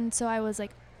great. And so I was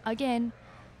like, again,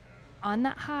 on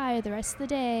that high the rest of the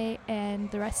day, and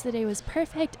the rest of the day was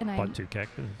perfect. And I Bought 2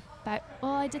 cactus.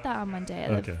 I did that on Monday,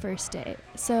 Okay. the first day.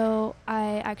 So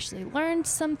I actually learned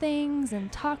some things and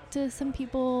talked to some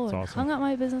people That's and awesome. hung out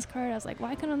my business card. I was like,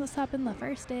 why couldn't this happen the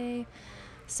first day?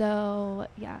 So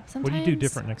yeah, sometimes. What do you do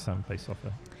different next time based off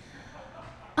that?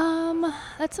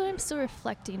 That's what I'm still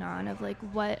reflecting on, of like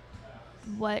what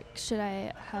should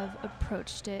I have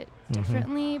approached it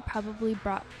differently? Probably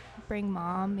bring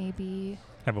mom, maybe.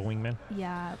 Have a wingman?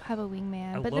 Yeah, have a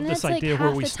wingman. I but love then this it's like idea half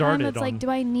where we the time started it's like, on- do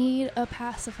I need a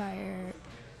pacifier?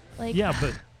 Like, Yeah,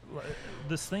 but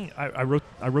this thing, I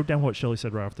wrote down what Shelley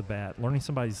said right off the bat. Learning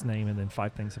somebody's name and then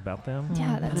 5 things about them.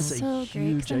 Yeah, That that's is so a great. 'cause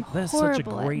huge, I'm that's such a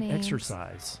horrible at great names.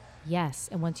 exercise. Yes,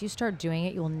 and once you start doing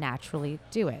it, you'll naturally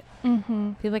do it.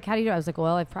 Mm-hmm. People are like, how do you do it? I was like,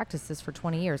 well, I've practiced this for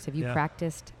 20 years. Have you Yeah.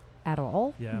 practiced at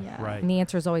all? Yeah, Yeah. right. And the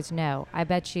answer is always no. I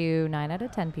bet you 9 out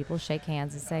of 10 people shake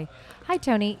hands and say, hi,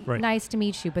 Tony, Right. nice to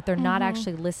meet you. But they're not Mhm.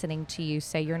 actually listening to you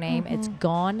say your name. It's Mhm.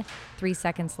 gone 3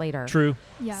 seconds later. True.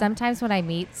 Yeah. Sometimes when I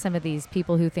meet some of these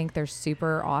people who think they're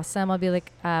super awesome, I'll be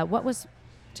like, what was,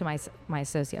 to my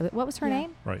associate, what was her Yeah.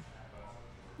 name? Right.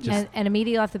 Just, And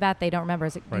immediately off the bat, they don't remember.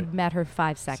 It's like, Right. you met her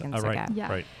 5 seconds right, ago.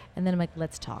 Yeah. right. And then I'm like,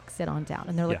 let's talk, sit on down.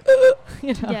 And they're like, Yeah.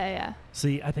 you know. Yeah.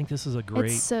 See, I think this is a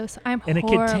great, It's so. I'm and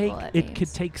horrible at it could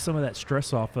names. take some of that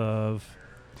stress off of.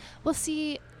 Well,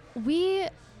 see, we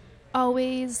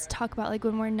always talk about like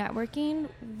when we're networking,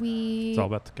 It's all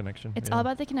about the connection. It's yeah. all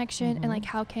about the connection and Mhm. like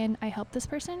how can I help this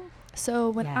person?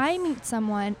 So when I Yes. meet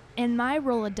someone in my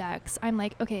Rolodex, I'm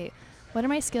like, okay, what are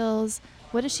my skills?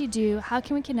 What does she do? How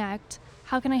can we connect?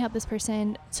 How can I help this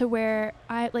person? To where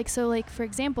I like, so like for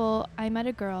example, I met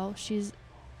a girl. She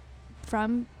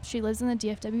lives in the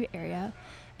DFW area,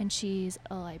 and she's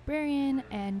a librarian,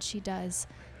 and she does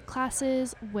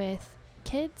classes with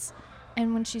kids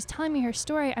And when she's telling me her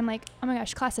story, I'm like, oh my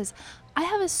gosh, classes, I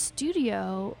have a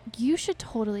studio. You should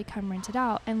totally come rent it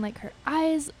out. And like her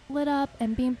eyes lit up,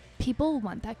 and people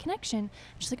want that connection. And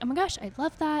she's like, oh my gosh, I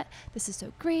love that. This is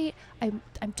so great. I'm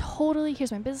totally,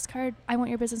 here's my business card. I want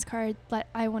your business card.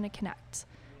 I want to connect.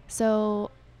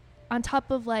 So on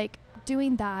top of like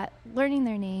doing that, learning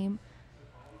their name,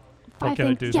 What can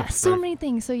I do? yeah, so many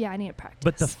things. So yeah, I need to practice.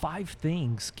 But the 5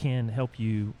 things can help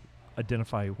you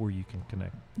identify where you can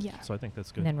connect. yeah. So I think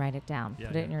that's good. And then write it down. Yeah,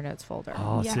 Put it yeah. in your notes folder.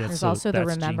 Oh, Yeah. see, There's so also the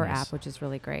that's Remember genius. app, which is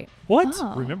really great. What?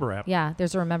 Oh. Remember app? Yeah,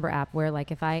 there's a Remember app where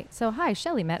like hi,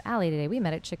 Shelly met Allie today. We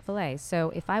met at Chick-fil-A.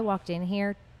 So if I walked in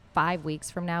here 5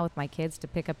 weeks from now with my kids to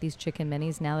pick up these chicken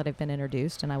minis now that I've been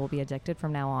introduced and I will be addicted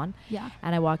from now on, Yeah.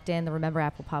 and I walked in, the Remember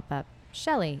app will pop up.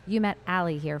 Shelly, you met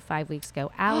Allie here 5 weeks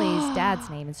ago. Allie's dad's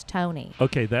name is Tony.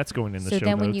 Okay, that's going in the So show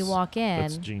then notes. when you walk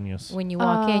That's in, genius. when you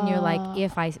walk in, you're like, Oh.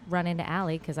 if I run into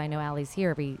Allie, because I know Allie's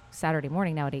here every Saturday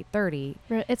morning now at 8:30.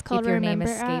 It's called If your Remember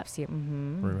name app. escapes you,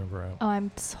 Remember app. Oh,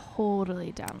 I'm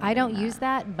totally down. I don't use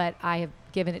that, but I have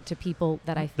given it to people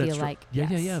that I feel That's right. like Yeah,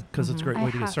 yes. yeah, because it's a great I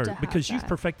way to get have to started. have Because you've that.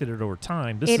 perfected it over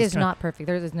time. This It is is kinda- not perfect.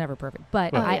 There is never perfect,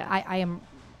 but Well- Oh, yeah. I am.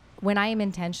 When I am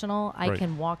intentional, I Right.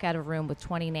 can walk out of a room with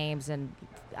 20 names, and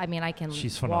I mean, I can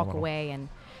She's walk phenomenal. away, and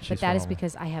She's but that is phenomenal.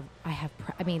 because I have.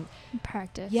 I mean,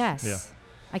 practice. yes, Yeah.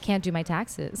 I can't do my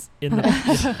taxes. in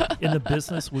the in the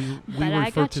business we But I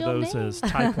refer got to your those name. as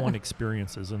type 1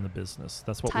 experiences in the business.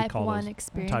 That's what we Type call 1 those.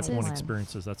 experiences. Type 1 One.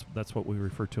 experiences. That's what we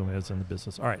refer to them as in the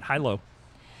business. All right, high low.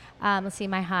 Let's see.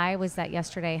 My high was that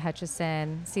yesterday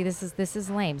Hutchison. See, this is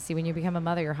lame. See, when you become a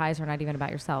mother, your highs are not even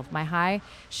about yourself. My high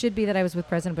should be that I was with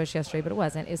President Bush yesterday, but it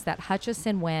wasn't. Is that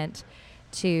Hutchison went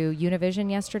to Univision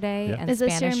yesterday Yeah. and Is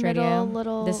this Spanish your middle radio.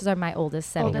 little- This is my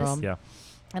oldest 7-year-old, Yeah.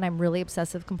 and I'm really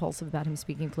obsessive compulsive about him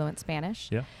speaking fluent Spanish.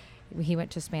 Yeah. He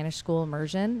went to Spanish school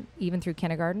immersion even through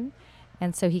kindergarten.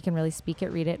 And so he can really speak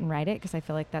it, read it, and write it because I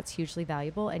feel like that's hugely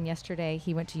valuable. And yesterday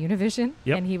he went to Univision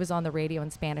Yep. and he was on the radio in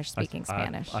Spanish, speaking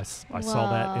Spanish. I saw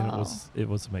that and Wow. it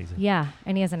was amazing. Yeah,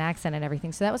 and he has an accent and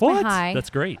everything. So that was What? my high. That's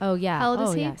great. Oh yeah. How old oh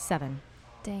is he? yeah, 7.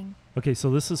 Dang. Okay,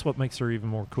 so this is what makes her even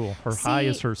more cool. Her high See,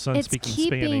 is her son it's speaking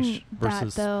keeping Spanish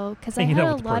versus. that though, because I hanging had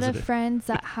out a with the lot of president. friends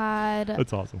that had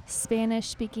That's awesome. Spanish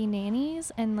speaking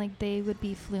nannies, and like they would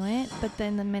be fluent, but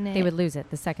then the minute They would lose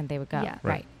it the second they would go. Yeah. Right.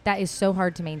 Right. That is so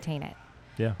hard to maintain it.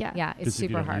 Yeah. yeah, Yeah, it's 'Cause if you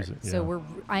super don't use hard. it, So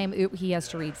yeah. he has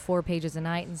to read 4 pages a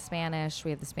night in Spanish. We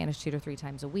have the Spanish tutor 3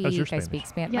 times a week. How's your I speak Spanish?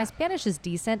 Spanish. Yeah. My Spanish is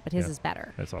decent, but his Yeah. is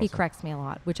better. That's He awesome. corrects me a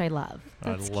lot, which I love.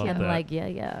 That's I love cute. I'm that. like, yeah.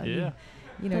 yeah. You know what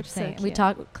I'm That's so saying? We cute.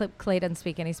 talk. Clay doesn't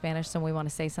speak any Spanish, so when we want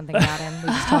to say something about him, we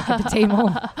just talk at the table.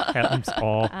 Happens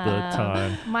all the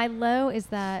time. My low is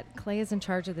that Clay is in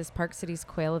charge of this Park Cities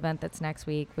Quail event that's next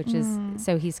week, which is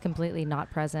so he's completely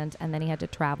not present, and then he had to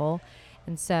travel,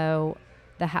 and so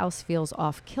the house feels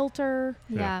off kilter.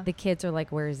 yeah. The kids are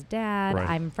like, "Where's Dad?" Right.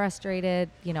 I'm frustrated,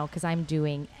 because I'm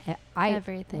doing. I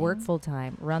Everything. work full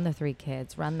time, run the 3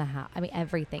 kids, run the house. I mean,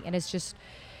 everything, and it's just.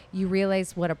 You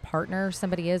realize what a partner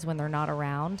somebody is when they're not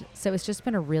around. So it's just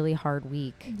been a really hard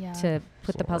week Yeah. to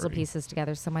put the puzzle Sorry. pieces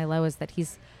together. So my low is that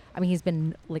he's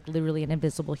been like literally an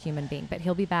invisible human being, but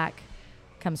he'll be back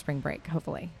come spring break,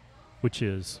 hopefully. Which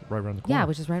is right around the corner. Yeah,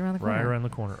 which is right around the corner. right around the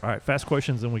corner. All right, fast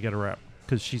questions, and we got to wrap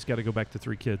because she's got to go back to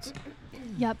 3 kids.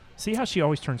 Yep. See how she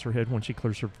always turns her head when she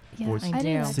clears her Yeah. voice. I I do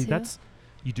do. that See, too. that's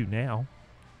you do now.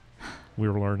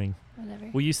 We're learning. Whatever.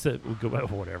 We used to go back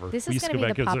whatever. This we is used going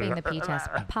to be go the back popping the P test.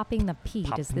 Popping the P.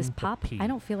 Does this Popping the pop? P. I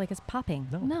don't feel like it's popping.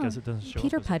 No, No. because it doesn't show.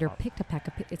 Peter up as a Pider pop. picked a peck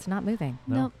of It's not moving.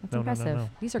 No, Nope. That's no, impressive. No.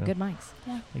 These are No. good mics.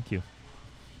 Thank you.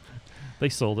 They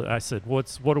sold it. I said, what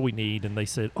do we need? And they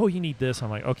said, oh, you need this.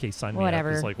 I'm like, okay, sign me Whatever.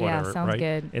 up. It's like, Yeah, whatever, sounds right?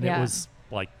 good. And Yeah. it was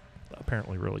like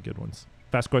apparently really good ones.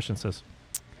 Fast question says.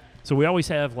 So we always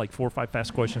have like 4 or 5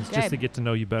 fast questions just to Good. get to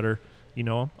know you better. You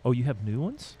know 'em? Oh, you have new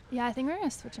ones? Yeah, I think we're gonna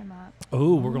switch them up.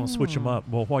 Oh, we're going to switch them Oh. up.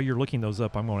 Well, while you're looking those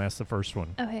up, I'm going to ask the first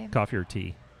one. Okay. Coffee or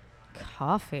tea?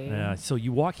 Coffee. Yeah. So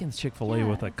you walk in Chick-fil-A Yeah,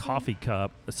 with a okay. coffee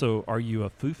cup. So are you a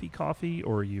foofy coffee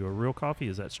or are you a real coffee?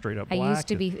 Is that straight up black?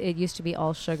 It used to be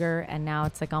all sugar, and now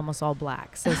it's like almost all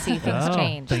black. So see, things Oh,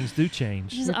 change. Things do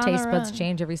change. Just Your on taste their buds own.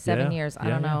 change every 7 Yeah, years. I yeah,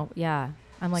 don't yeah. know. Yeah.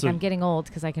 I'm like, So- I'm getting old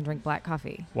because I can drink black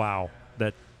coffee. Wow.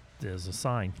 That is a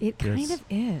sign. It kind Yes. of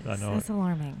is. I know It's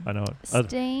alarming. I know it.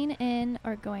 Staying in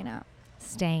or going out?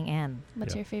 Staying in.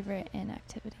 What's Yeah. your favorite in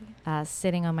activity?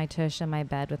 Sitting on my tush in my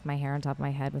bed with my hair on top of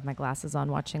my head with my glasses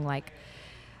on, watching like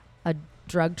a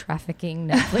drug trafficking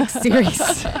Netflix series.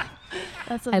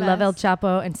 That's the I love El best.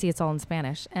 Chapo, and see, it's all in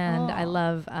Spanish. And I Oh.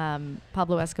 love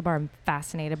Pablo Escobar. I'm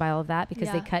fascinated by all of that because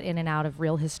they Yeah. cut in and out of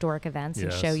real historic events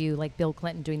and Yes. show you like Bill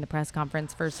Clinton doing the press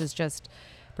conference versus just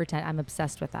pretend. I'm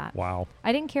obsessed with that. Wow.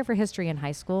 I didn't care for history in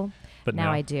high school. But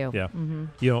now I do. Yeah. Mm-hmm.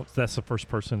 You know, that's the first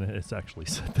person that has actually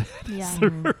said that.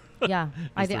 Yeah. Yeah.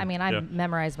 I mean, I yeah.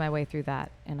 memorized my way through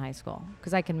that in high school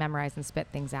because I can memorize and spit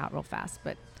things out real fast,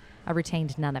 but I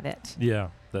retained none of it. Yeah.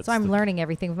 That's So I'm learning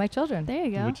everything with my children. There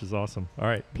you go. Which is awesome. All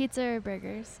right. Pizza or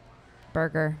burgers?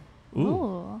 Burger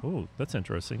Ooh, that's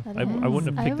interesting. That I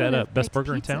wouldn't have is. picked that would've up. Best picked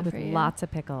burger in pizza town? with for you. lots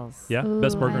of pickles. Yeah, Ooh,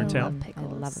 best burger I in town. love I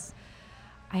pickles. love it.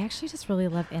 I actually just really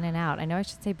love In-N-Out. I know I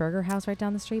should say Burger House right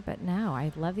down the street, but no,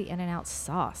 I love the In-N-Out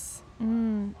sauce.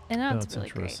 And that's That's really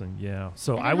great. interesting. Yeah.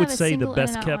 So I I don't would have a say the single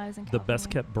best In-N-Out when I was in kept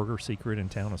California. burger secret in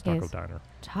town is Taco Is- Diner.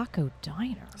 Taco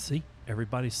Diner. See,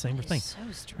 everybody's saying their That thing. is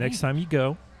so strange. Next time you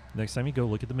go,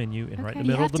 look at the menu, and right in Okay. the You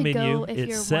middle of have the to menu, go if it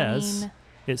you're says wanting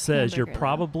you're hamburger, though.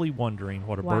 probably wondering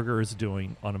what a Wow. burger is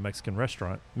doing on a Mexican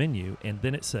restaurant menu, and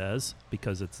then it says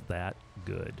because it's that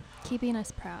good. Keeping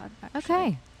us proud. Actually.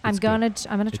 Okay. I'm It's gonna good.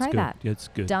 I'm gonna It's try good. that. It's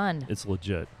good. Done. It's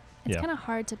legit. It's Yeah. kind of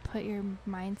hard to put your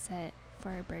mindset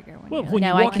for a burger when Well, you're when like, you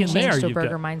no, walk I can in change there, to a you've got-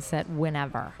 burger mindset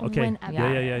whenever. Okay. Whenever.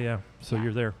 Yeah. So Yeah.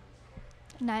 you're there.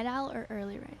 night owl or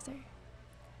early riser.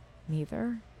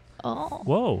 Neither. Oh.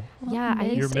 Whoa. Yeah,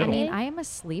 You're I middle. mean, I am a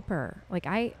sleeper. Like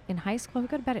in high school, I would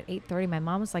go to bed at 8:30. My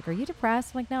mom was like, "Are you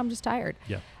depressed?" I'm like, "No, I'm just tired."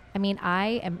 Yeah. I mean,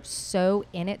 I am so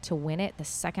in it to win it the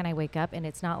second I wake up, and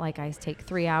it's not like I take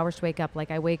 3 hours to wake up.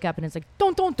 Like I wake up and it's like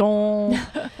don don don.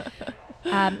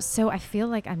 So I feel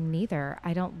like I'm neither.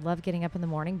 I don't love getting up in the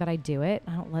morning, but I do it.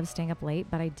 I don't love staying up late,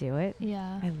 but I do it.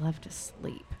 Yeah. I love to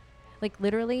sleep. Like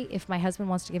literally, if my husband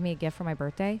wants to give me a gift for my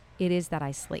birthday, it is that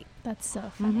I sleep. That's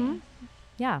so funny. Mhm.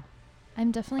 Yeah,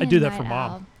 I'm definitely I do a that for night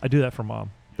mom. owl. I do that for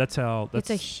mom. That's how. That's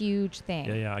it's a huge thing.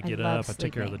 Yeah. I get love up. I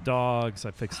take care of the sleeping. dogs.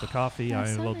 I fix the coffee. I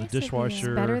That's so unload the nice of you. It's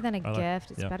dishwasher. It's better than a I like-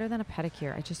 gift. It's yeah. better than a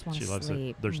pedicure. I just want She to loves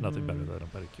sleep. it. There's nothing better Mhm. than a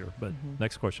pedicure. But Mhm.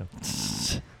 next question.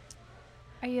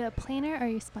 Are you a planner or are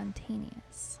you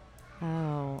spontaneous?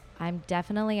 Oh, I'm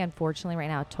definitely, unfortunately, right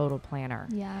now a total planner.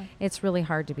 Yeah. It's really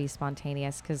hard to be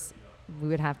spontaneous because we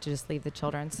would have to just leave the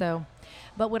children. So,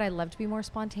 but would I love to be more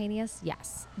spontaneous?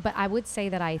 Yes. But I would say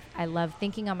that I love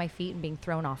thinking on my feet and being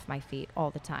thrown off my feet all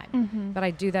the time. Mm-hmm. But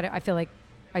I do that. I feel like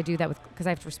I do that because I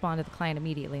have to respond to the client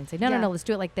immediately and say, no, Yeah. let's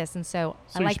do it like this. And so,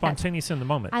 So I you're like that. spontaneous in the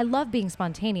moment. I love being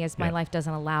spontaneous. My Yeah. life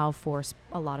doesn't allow for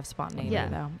a lot of spontaneity, Yeah.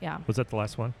 though. Yeah. Was that the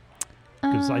last one?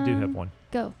 Because I do have one.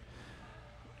 Go.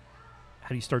 How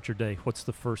do you start your day? What's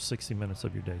the first 60 minutes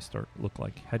of your day look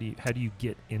like? How do you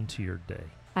get into your day?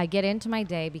 I get into my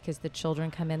day because the children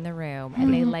come in the room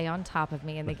and they Mhm. lay on top of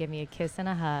me and they give me a kiss and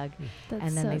a hug That's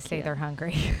and then so they say cute. they're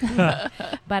hungry.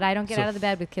 But I don't get So out of the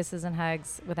bed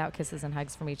without kisses and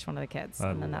hugs from each one of the kids.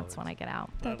 I And then love that's it. when I get out.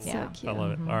 That's Yeah. so cute. I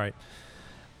love it. Mhm. All right.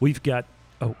 We've got.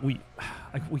 Oh, we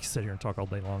sit here and talk all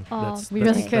day long. Oh, we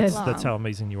really could. That's how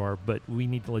amazing you are. But we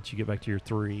need to let you get back to your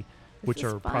three, which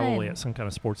is are probably fun. at some kind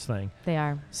of sports thing. They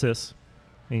are. Sis,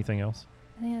 anything else?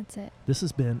 I think that's it. This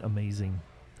has been amazing.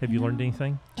 Have you learned know.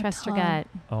 anything? A Trust your ton. gut.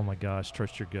 Oh my gosh,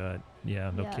 trust your gut. Yeah,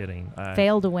 no Yeah. kidding.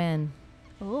 Fail to win.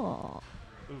 Oh,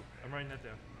 Ooh, I'm writing that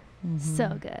down. so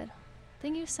Mhm. good.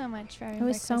 Thank you so much for having It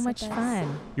was so breakfast much with us.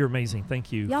 fun. You're amazing.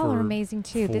 Thank you. Y'all for, are amazing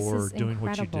too. This for is doing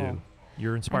incredible. what you do.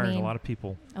 You're inspiring mean, a lot of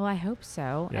people. Oh, I hope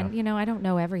so. Yeah. And I don't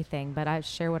know everything, but I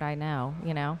share what I know.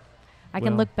 I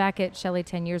can Well- look back at Shelley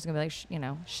 10 years ago and be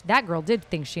like, that girl did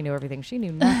think she knew everything. She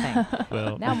knew nothing.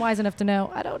 Well, Now I'm wise enough to know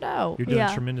I don't know. you're doing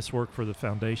Yeah. tremendous work for the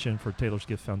foundation, for Taylor's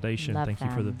Gift Foundation. Love Thank you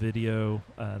for the them. video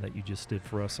that you just did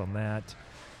for us on that.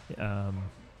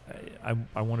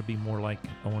 I want to be more like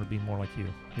you.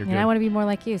 You're And good. I want to be more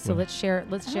like you. So Well- let's share I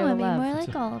the want to be love. more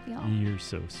like all of y'all. You're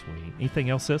so sweet. Anything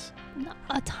else, sis? No,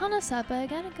 a ton of stuff, but I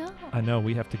gotta go. I know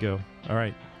we have to go. All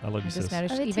right. I love I you, just sis.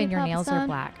 noticed Are they even your T-pop nails are stone?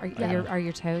 black. Yeah. Are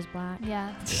your toes black?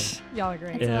 Yeah. Y'all are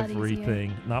great. It's a lot easier.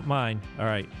 Everything. Not mine. All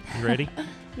right. You ready?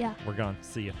 Yeah. We're gone.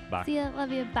 See you. Bye. See ya.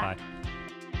 Love you. Bye. Bye.